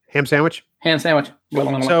 Han. Ham sandwich? Han sandwich.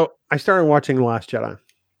 So I started watching The Last Jedi.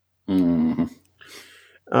 Mm-hmm.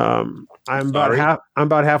 I'm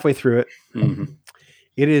about halfway through it. Mm-hmm.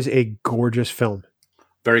 It is a gorgeous film.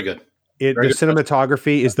 Very good. The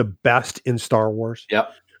cinematography is the best in Star Wars.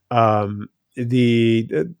 Yep.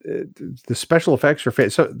 The special effects are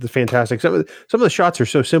fantastic. Some of the shots are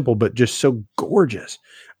so simple, but just so gorgeous.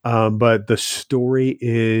 But the story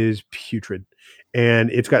is putrid,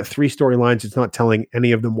 and it's got 3 storylines. It's not telling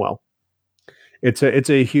any of them well. It's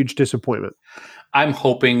a huge disappointment. I'm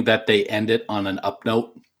hoping that they end it on an up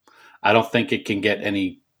note. I don't think it can get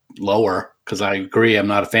any lower because I agree. I'm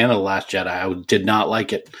not a fan of The Last Jedi. I did not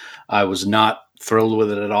like it. I was not thrilled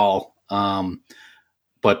with it at all.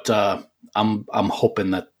 But I'm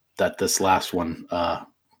hoping that this last one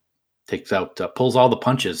pulls all the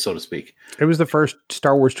punches, so to speak. It was the first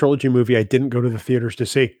Star Wars trilogy movie I didn't go to the theaters to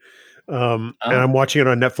see. And I'm watching it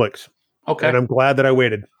on Netflix. Okay. And I'm glad that I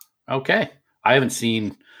waited. Okay. I haven't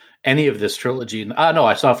seen any of this trilogy. No,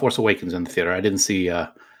 I saw Force Awakens in the theater. I didn't see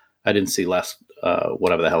last,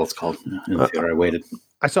 whatever the hell it's called in the theater. I waited.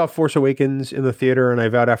 I saw Force Awakens in the theater, and I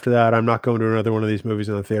vowed after that I'm not going to another one of these movies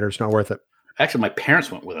in the theater. It's not worth it. Actually, my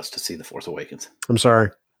parents went with us to see The Force Awakens. I'm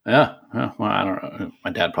sorry. Yeah. Well, I don't know.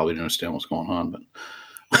 My dad probably didn't understand what's going on, but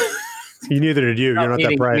Neither did you. You're not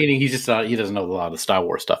that bright. Meaning he just he doesn't know a lot of the Star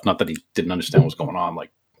Wars stuff. Not that he didn't understand what's going on.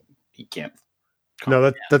 Like he can't.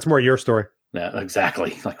 No, that's more your story. Yeah,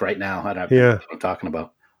 exactly. Like right now, I don't Yeah. know what I'm talking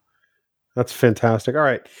about. That's fantastic. All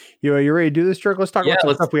right. You ready to do this, Jerk? Let's talk about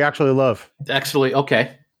some stuff we actually love. Actually,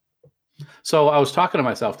 okay. So I was talking to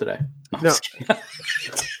myself today. No.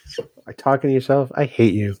 I talking to yourself? I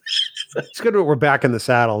hate you. It's good that we're back in the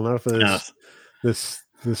saddle. Enough of this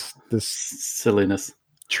silliness.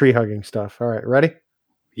 tree hugging stuff. All right. Ready?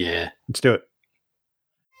 Yeah. Let's do it.